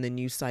sudden in the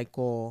news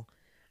cycle.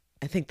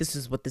 I think this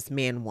is what this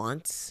man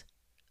wants.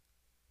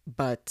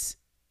 But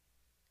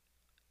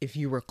if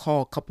you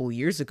recall, a couple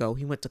years ago,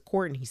 he went to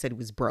court and he said he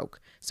was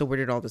broke. So where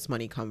did all this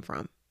money come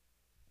from?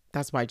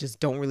 That's why I just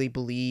don't really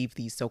believe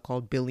these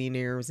so-called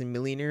billionaires and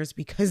millionaires,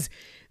 because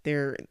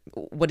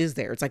what is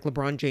there? It's like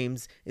LeBron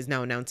James is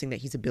now announcing that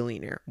he's a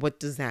billionaire. What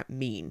does that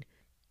mean?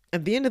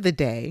 At the end of the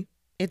day,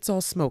 it's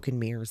all smoke and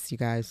mirrors, you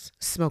guys.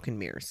 Smoke and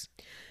mirrors.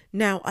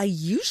 Now, I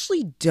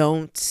usually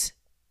don't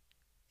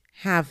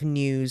have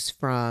news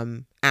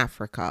from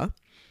Africa.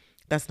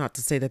 That's not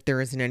to say that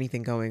there isn't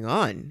anything going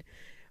on,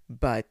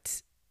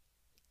 but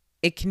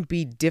it can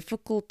be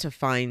difficult to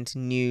find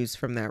news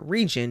from that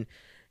region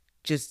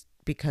just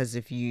because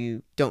if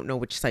you don't know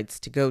which sites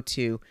to go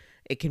to,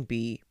 it can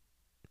be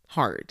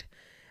hard.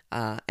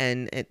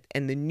 And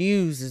the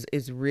news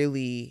is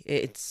really,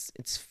 it's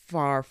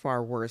far,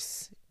 far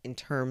worse in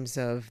terms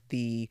of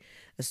the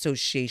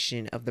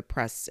association of the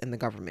press and the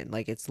government.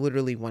 Like, it's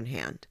literally one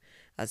hand.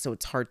 So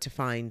it's hard to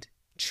find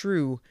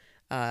true,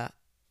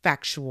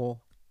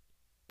 factual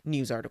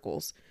news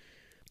articles.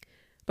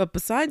 But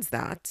besides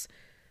that,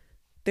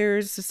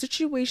 there's a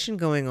situation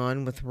going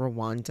on with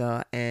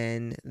Rwanda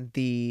and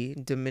the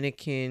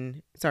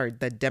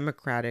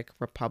Democratic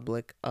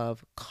Republic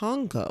of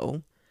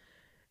Congo.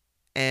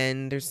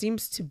 And there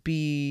seems to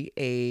be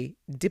a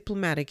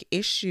diplomatic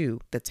issue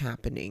that's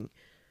happening.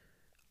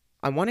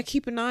 I want to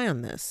keep an eye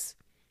on this.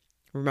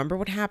 Remember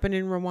what happened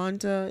in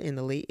Rwanda in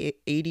the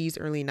late 80s,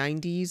 early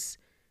 90s?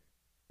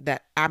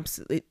 That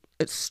absolutely,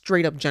 it's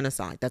straight up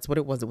genocide. That's what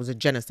it was. It was a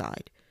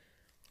genocide.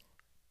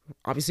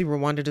 Obviously,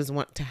 Rwanda doesn't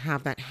want to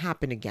have that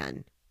happen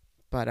again.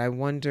 But I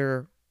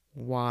wonder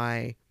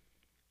why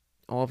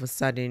all of a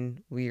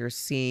sudden we are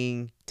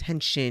seeing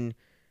tension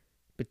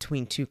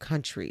between two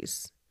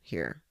countries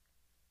here.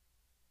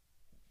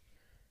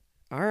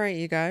 All right,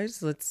 you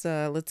guys, let's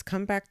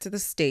come back to the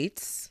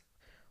States.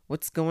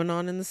 What's going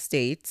on in the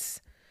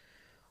States?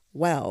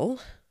 Well,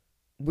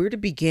 where to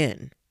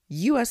begin?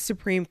 U.S.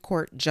 Supreme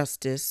Court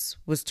Justice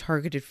was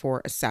targeted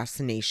for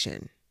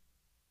assassination.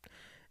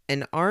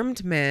 An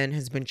armed man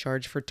has been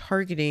charged for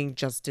targeting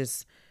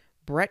Justice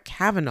Brett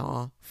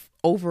Kavanaugh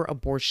over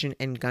abortion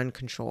and gun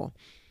control.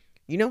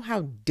 You know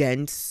how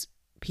dense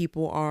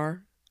people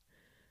are?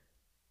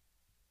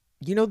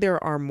 You know,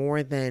 there are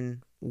more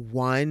than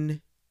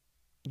one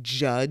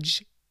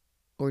judge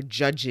or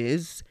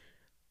judges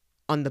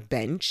on the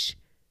bench.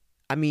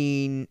 I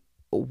mean,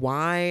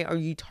 why are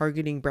you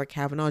targeting Brett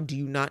Kavanaugh? Do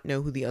you not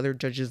know who the other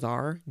judges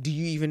are? Do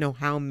you even know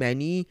how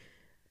many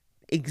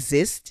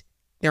exist?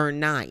 There are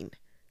 9.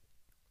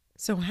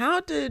 So how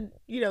did,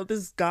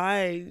 this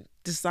guy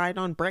decide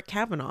on Brett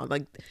Kavanaugh?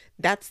 Like,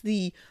 that's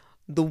the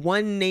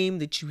one name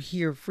that you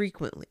hear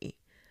frequently.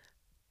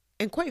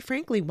 And quite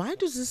frankly, why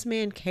does this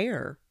man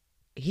care?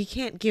 He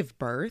can't give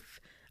birth.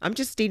 I'm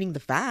just stating the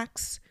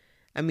facts.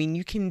 I mean,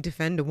 you can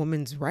defend a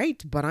woman's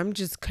right, but I'm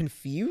just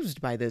confused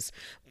by this.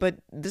 But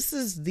this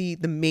is the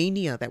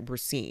mania that we're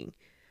seeing.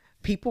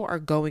 People are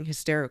going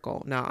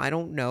hysterical. Now, I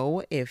don't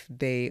know if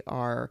they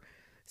are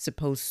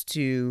supposed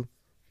to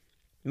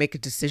make a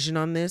decision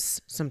on this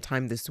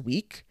sometime this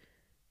week,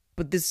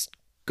 but this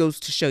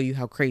goes to show you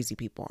how crazy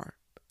people are.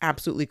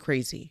 Absolutely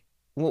crazy.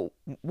 Well,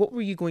 what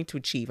were you going to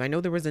achieve? I know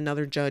there was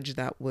another judge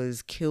that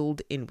was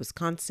killed in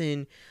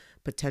Wisconsin.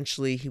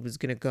 Potentially he was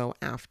going to go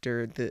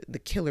after the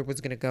killer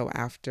was going to go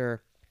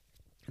after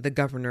the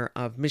governor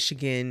of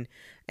Michigan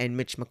and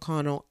Mitch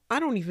McConnell. I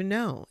don't even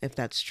know if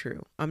that's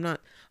true. I'm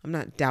not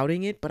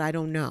doubting it, but I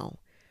don't know.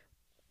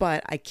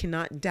 But I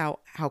cannot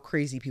doubt how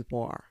crazy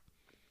people are.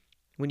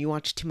 When you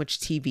watch too much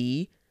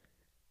TV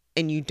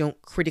and you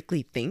don't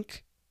critically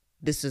think,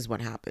 this is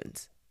what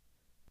happens.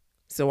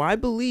 So I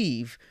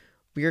believe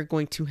we are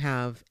going to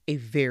have a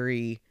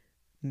very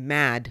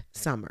mad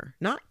summer.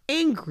 Not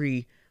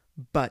angry,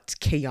 but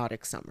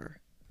chaotic summer.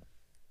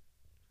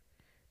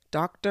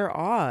 Dr.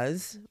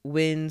 Oz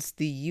wins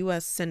the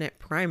U.S. Senate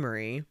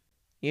primary.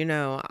 Oh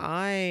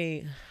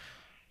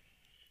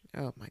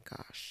my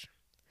gosh.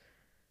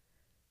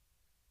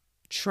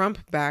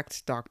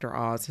 Trump-backed Dr.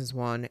 Oz has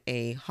won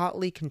a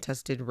hotly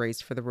contested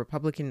race for the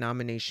Republican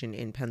nomination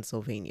in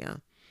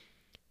Pennsylvania.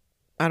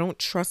 I don't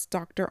trust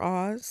Dr.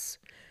 Oz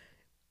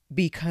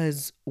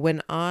because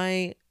when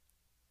I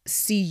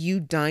see you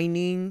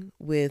dining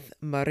with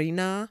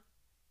Marina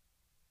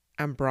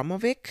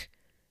Abramovic,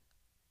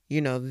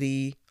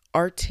 the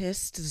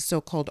artist, the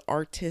so-called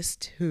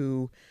artist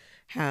who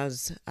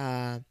has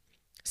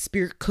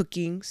spirit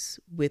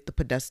cookings with the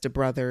Podesta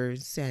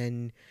brothers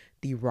and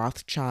the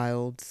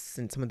Rothschilds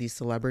and some of these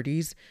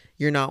celebrities,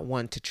 you're not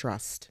one to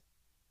trust.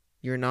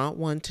 You're not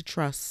one to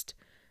trust,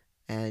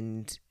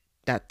 and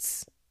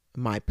that's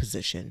my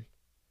position.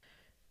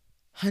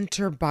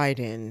 Hunter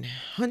Biden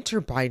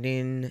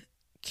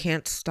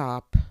can't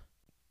stop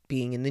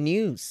being in the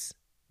news.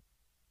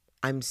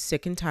 I'm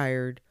sick and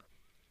tired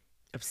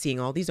of seeing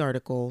all these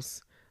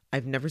articles.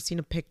 I've never seen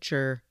a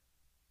picture,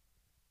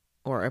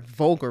 or a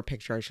vulgar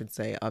picture, I should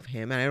say, of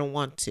him, and I don't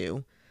want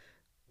to.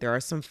 There are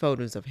some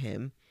photos of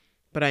him,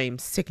 but I am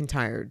sick and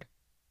tired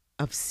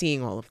of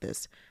seeing all of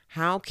this.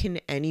 How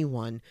can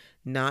anyone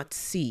not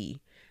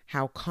see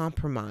how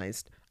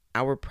compromised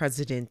our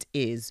president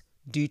is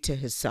due to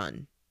his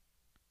son?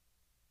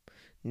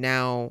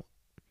 Now,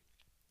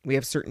 we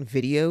have certain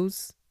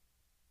videos,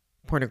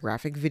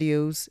 pornographic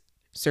videos,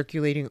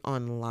 circulating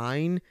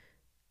online,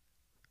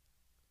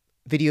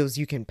 videos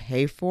you can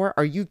pay for.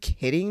 Are you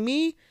kidding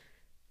me?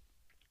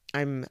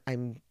 I'm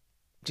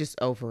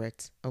just over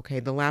it. Okay,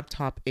 the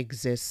laptop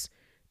exists.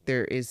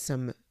 There is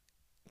some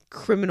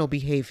criminal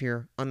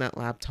behavior on that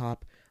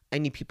laptop. I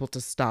need people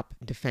to stop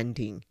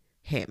defending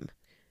him.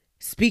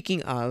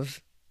 Speaking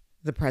of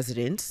the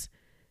president,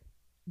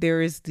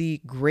 there is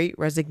the great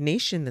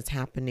resignation that's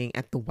happening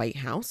at the White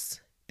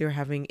House. They're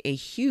having a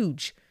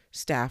huge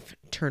staff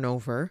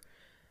turnover,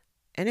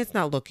 and it's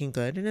not looking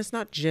good. And it's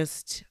not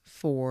just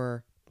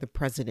for the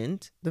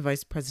president, the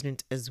vice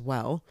president as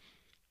well.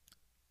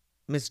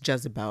 Miss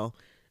Jezebel,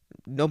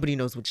 nobody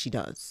knows what she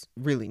does.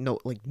 Really,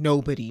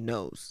 nobody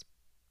knows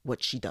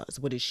what she does.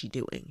 What is she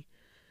doing?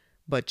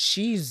 But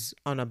she's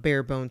on a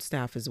bare bones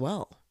staff as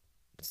well.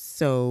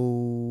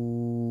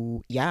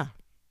 So, yeah.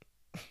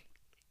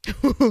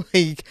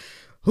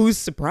 Who's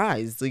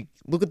surprised?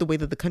 Look at the way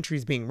that the country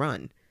is being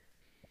run.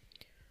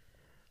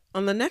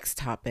 On the next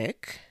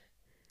topic,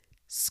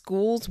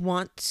 schools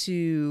want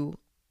to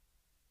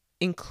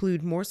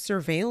include more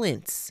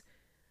surveillance.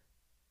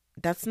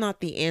 That's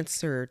not the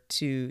answer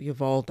to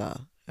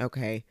Uvalde,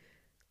 okay?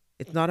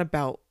 It's not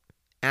about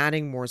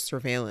adding more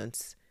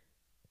surveillance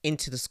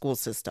into the school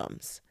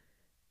systems.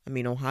 I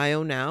mean,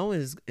 Ohio now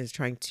is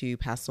trying to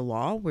pass a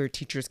law where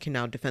teachers can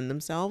now defend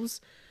themselves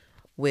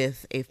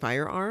with a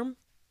firearm.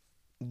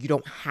 You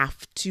don't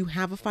have to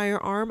have a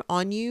firearm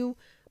on you,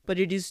 but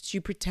it is to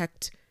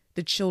protect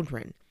the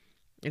children.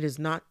 It is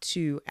not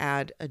to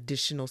add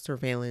additional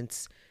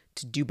surveillance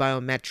to do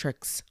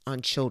biometrics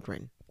on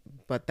children,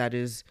 but that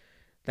is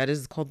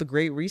called the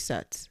Great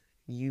Reset.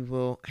 You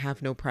will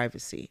have no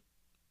privacy,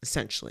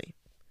 essentially.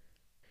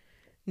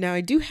 Now,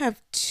 I do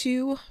have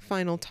 2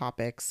 final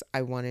topics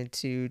I wanted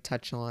to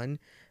touch on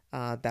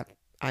that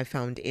I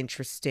found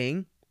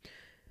interesting.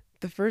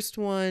 The first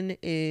one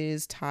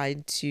is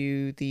tied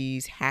to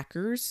these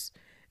hackers.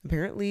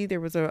 Apparently, there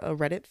was a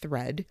Reddit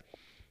thread,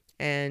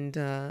 and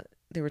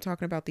they were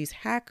talking about these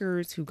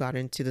hackers who got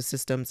into the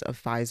systems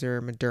of Pfizer,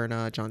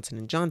 Moderna,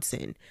 Johnson &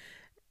 Johnson.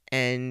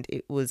 And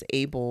it was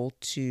able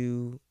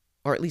to,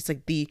 or at least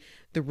like the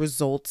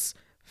results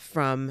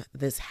from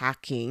this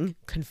hacking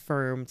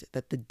confirmed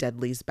that the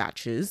deadliest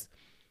batches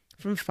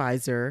from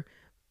Pfizer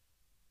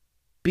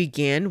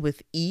began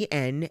with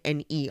EN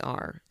and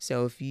ER.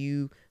 So if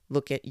you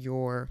look at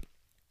your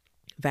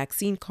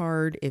vaccine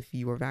card, if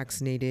you are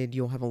vaccinated,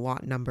 you'll have a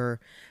lot number,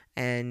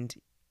 and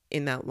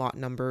in that lot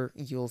number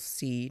you'll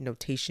see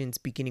notations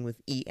beginning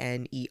with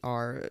EN,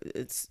 ER,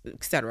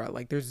 etc.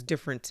 Like there's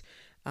different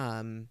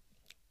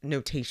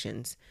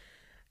notations.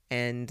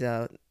 And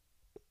the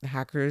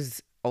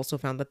hackers also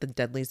found that the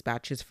deadliest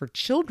batches for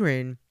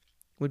children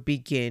would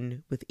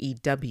begin with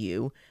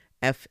EW,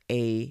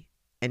 FA,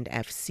 and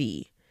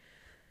FC.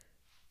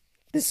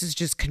 This is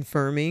just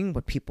confirming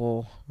what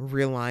people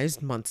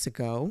realized months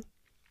ago.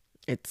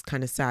 It's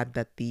kind of sad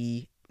that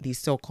these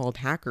so-called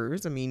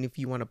hackers, I mean, if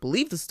you want to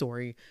believe the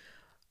story,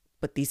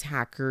 but these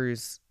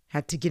hackers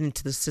had to get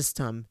into the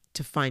system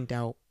to find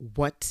out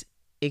what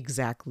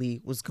exactly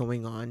was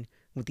going on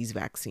with these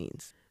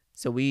vaccines.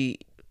 So we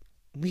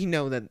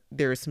know that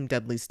there is some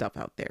deadly stuff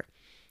out there.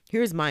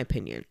 Here's my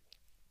opinion.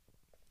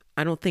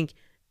 I don't think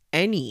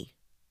any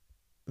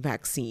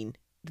vaccine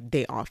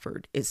they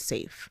offered is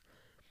safe.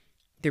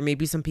 There may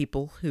be some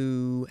people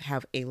who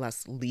have a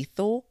less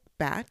lethal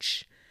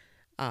batch.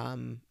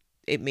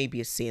 It may be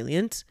a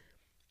salient,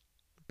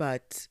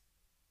 but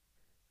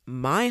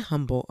my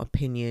humble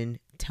opinion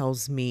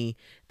tells me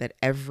that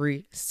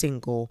every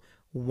single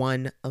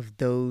one of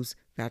those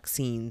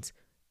vaccines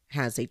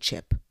has a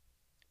chip.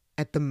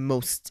 At the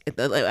most,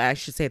 I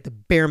should say at the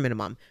bare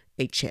minimum,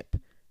 a chip.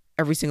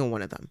 Every single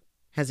one of them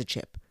has a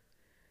chip.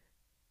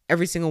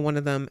 Every single one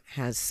of them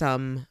has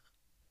some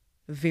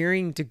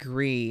varying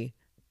degree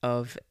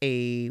of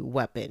a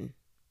weapon.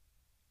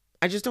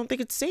 I just don't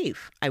think it's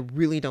safe. I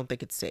really don't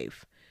think it's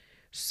safe.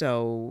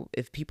 So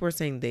if people are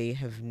saying they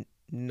have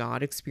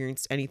not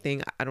experienced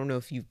anything, I don't know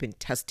if you've been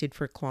tested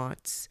for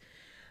clots.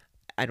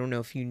 I don't know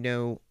if you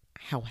know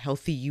how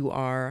healthy you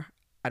are.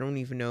 I don't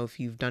even know if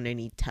you've done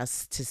any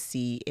tests to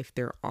see if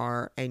there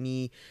are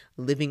any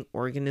living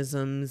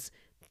organisms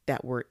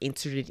that were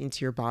inserted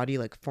into your body,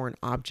 like foreign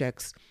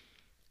objects.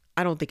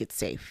 I don't think it's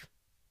safe.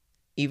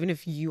 Even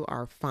if you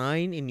are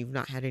fine and you've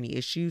not had any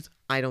issues,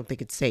 I don't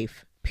think it's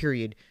safe,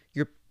 period.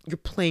 You're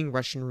playing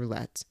Russian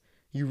roulette.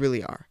 You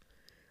really are.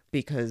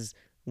 Because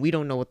we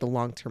don't know what the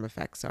long-term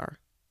effects are.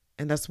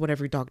 And that's what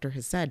every doctor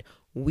has said.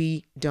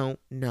 We don't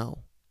know.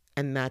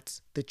 And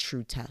that's the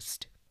true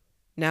test.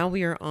 Now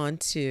we are on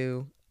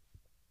to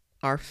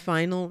our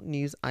final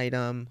news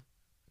item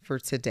for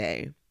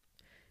today.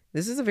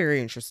 This is a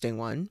very interesting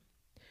one.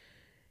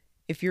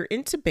 If you're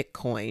into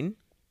Bitcoin,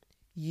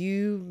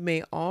 you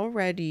may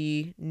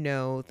already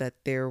know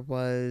that there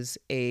was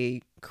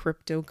a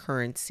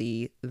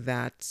cryptocurrency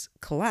that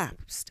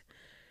collapsed.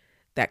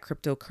 That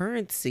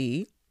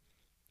cryptocurrency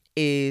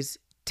is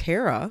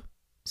Terra,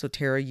 so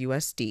Terra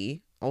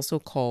USD, also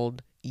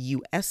called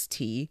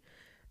UST,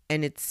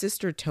 and its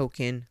sister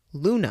token,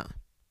 Luna.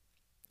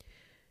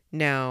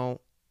 Now,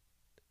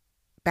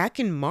 back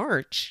in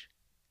March,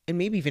 and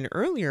maybe even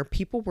earlier,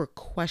 people were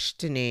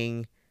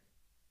questioning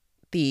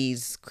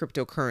these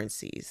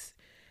cryptocurrencies.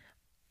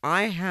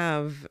 I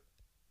have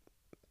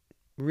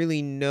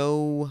really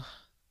no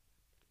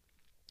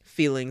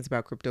feelings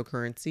about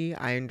cryptocurrency.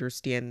 I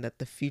understand that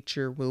the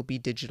future will be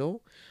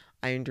digital.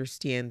 I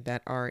understand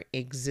that our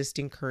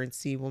existing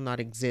currency will not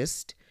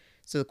exist.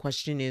 So the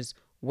question is,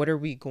 what are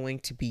we going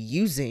to be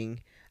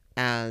using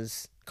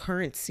as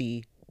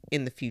currency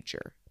in the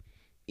future?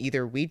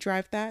 Either we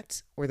drive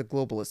that or the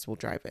globalists will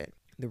drive it.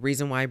 The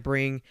reason why I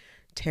bring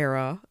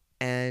Terra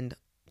and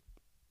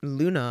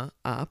Luna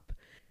up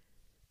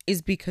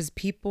is because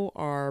people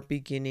are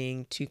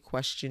beginning to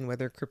question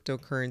whether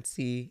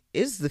cryptocurrency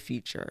is the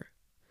future.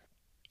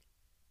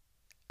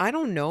 I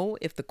don't know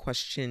if the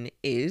question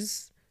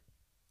is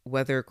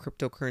whether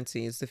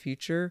cryptocurrency is the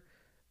future,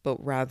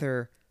 but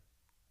rather,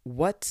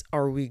 what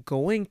are we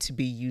going to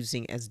be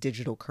using as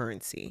digital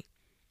currency?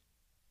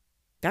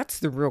 That's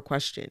the real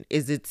question.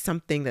 Is it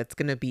something that's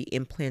going to be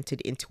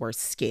implanted into our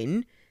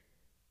skin?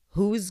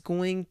 Who is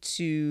going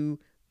to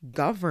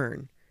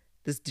govern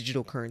this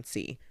digital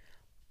currency?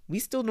 We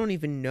still don't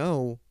even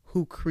know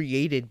who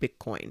created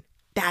Bitcoin.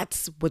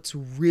 That's what's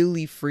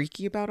really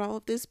freaky about all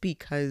of this,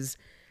 because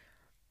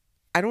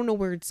I don't know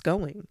where it's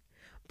going.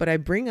 But I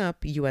bring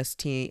up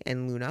UST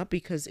and Luna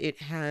because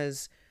it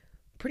has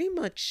pretty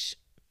much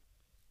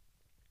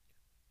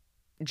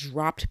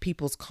dropped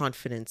people's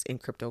confidence in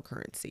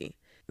cryptocurrency.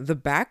 The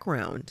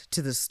background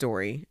to this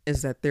story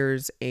is that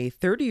there's a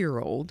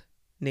 30-year-old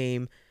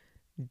named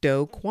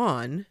Do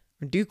Kwon,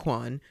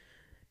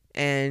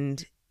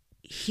 and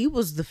he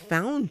was the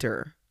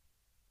founder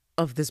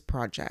of this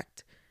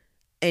project,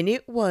 and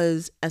it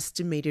was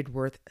estimated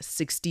worth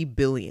 $60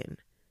 billion.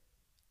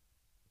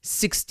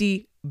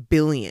 $60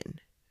 billion.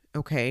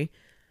 Okay.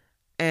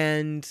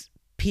 And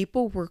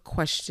people were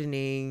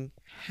questioning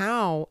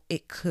how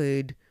it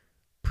could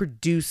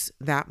produce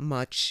that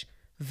much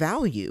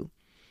value.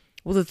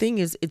 Well, the thing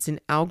is, it's an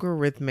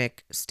algorithmic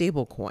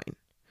stablecoin.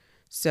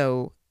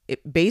 So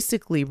it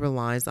basically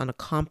relies on a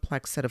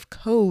complex set of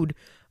code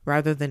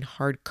rather than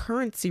hard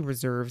currency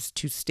reserves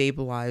to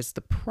stabilize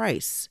the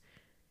price.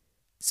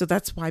 So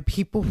that's why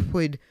people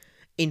would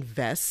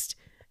invest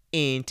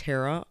in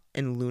Terra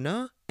and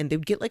Luna and they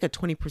would get like a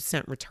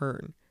 20%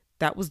 return.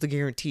 That was the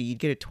guarantee. You'd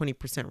get a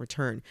 20%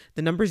 return.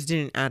 The numbers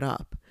didn't add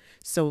up.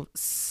 So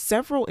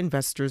several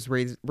investors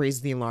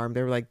raised the alarm.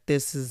 They were like,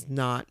 this is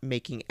not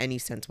making any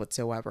sense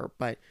whatsoever.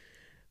 But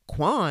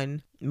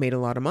Kwon made a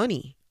lot of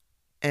money.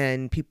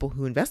 And people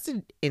who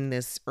invested in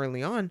this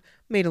early on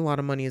made a lot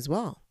of money as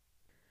well.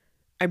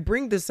 I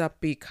bring this up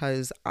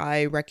because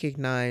I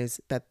recognize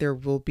that there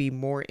will be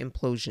more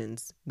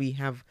implosions. We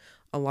have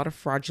a lot of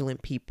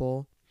fraudulent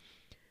people,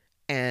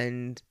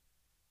 and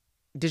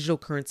digital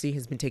currency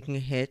has been taking a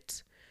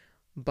hit.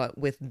 But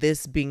with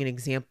this being an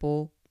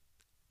example,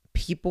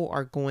 people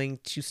are going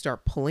to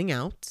start pulling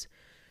out.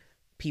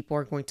 People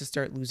are going to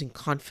start losing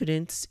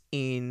confidence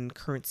in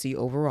currency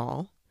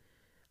overall.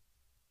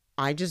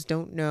 I just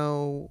don't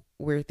know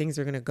where things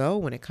are going to go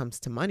when it comes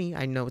to money.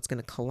 I know it's going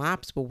to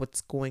collapse, but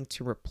what's going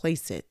to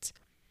replace it?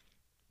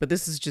 But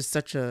this is just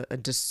such a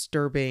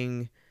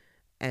disturbing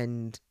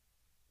and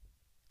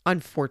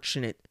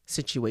unfortunate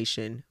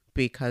situation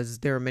because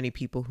there are many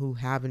people who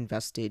have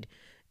invested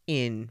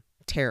in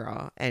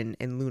Terra and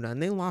Luna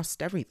and they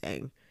lost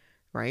everything,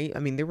 right? I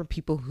mean, there were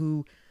people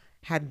who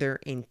had their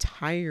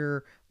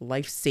entire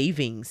life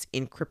savings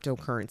in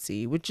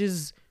cryptocurrency, which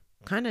is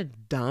kind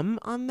of dumb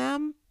on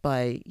them.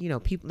 But, you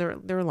know, people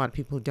there are a lot of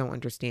people who don't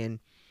understand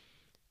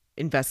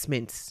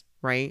investments,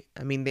 right?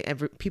 I mean,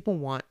 people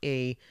want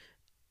a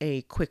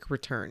quick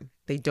return.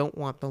 They don't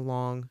want the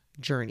long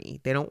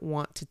journey. They don't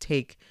want to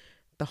take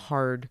the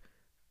hard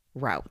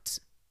route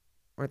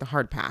or the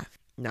hard path.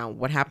 Now,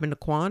 what happened to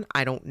Kwon?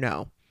 I don't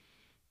know.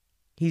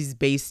 He's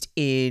based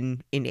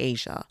in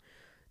Asia.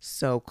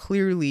 So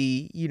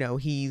clearly, you know,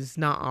 he's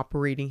not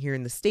operating here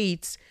in the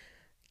States.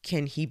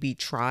 Can he be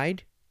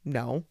tried?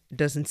 No, it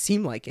doesn't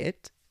seem like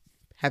it.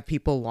 Have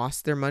people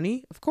lost their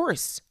money? Of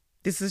course.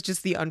 This is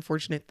just the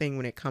unfortunate thing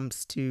when it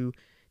comes to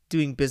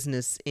doing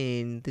business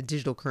in the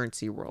digital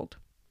currency world.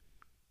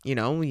 You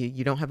know,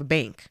 you don't have a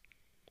bank.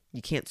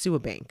 You can't sue a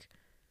bank.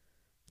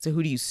 So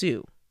who do you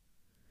sue?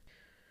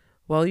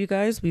 Well, you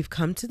guys, we've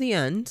come to the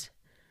end.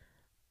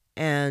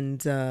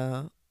 And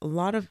a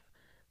lot of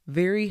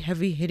very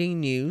heavy-hitting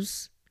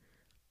news.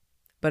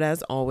 But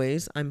as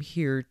always, I'm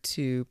here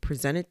to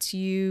present it to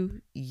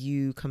you.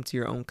 You come to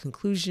your own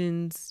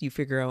conclusions. You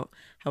figure out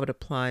how it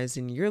applies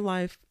in your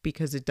life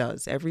because it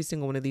does. Every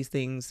single one of these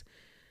things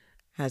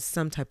has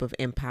some type of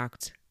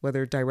impact,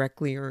 whether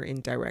directly or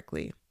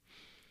indirectly.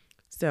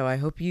 So I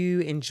hope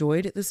you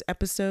enjoyed this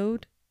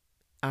episode.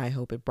 I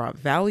hope it brought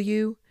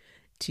value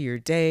to your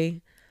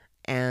day.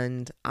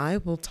 And I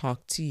will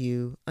talk to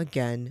you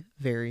again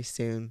very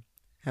soon.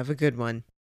 Have a good one.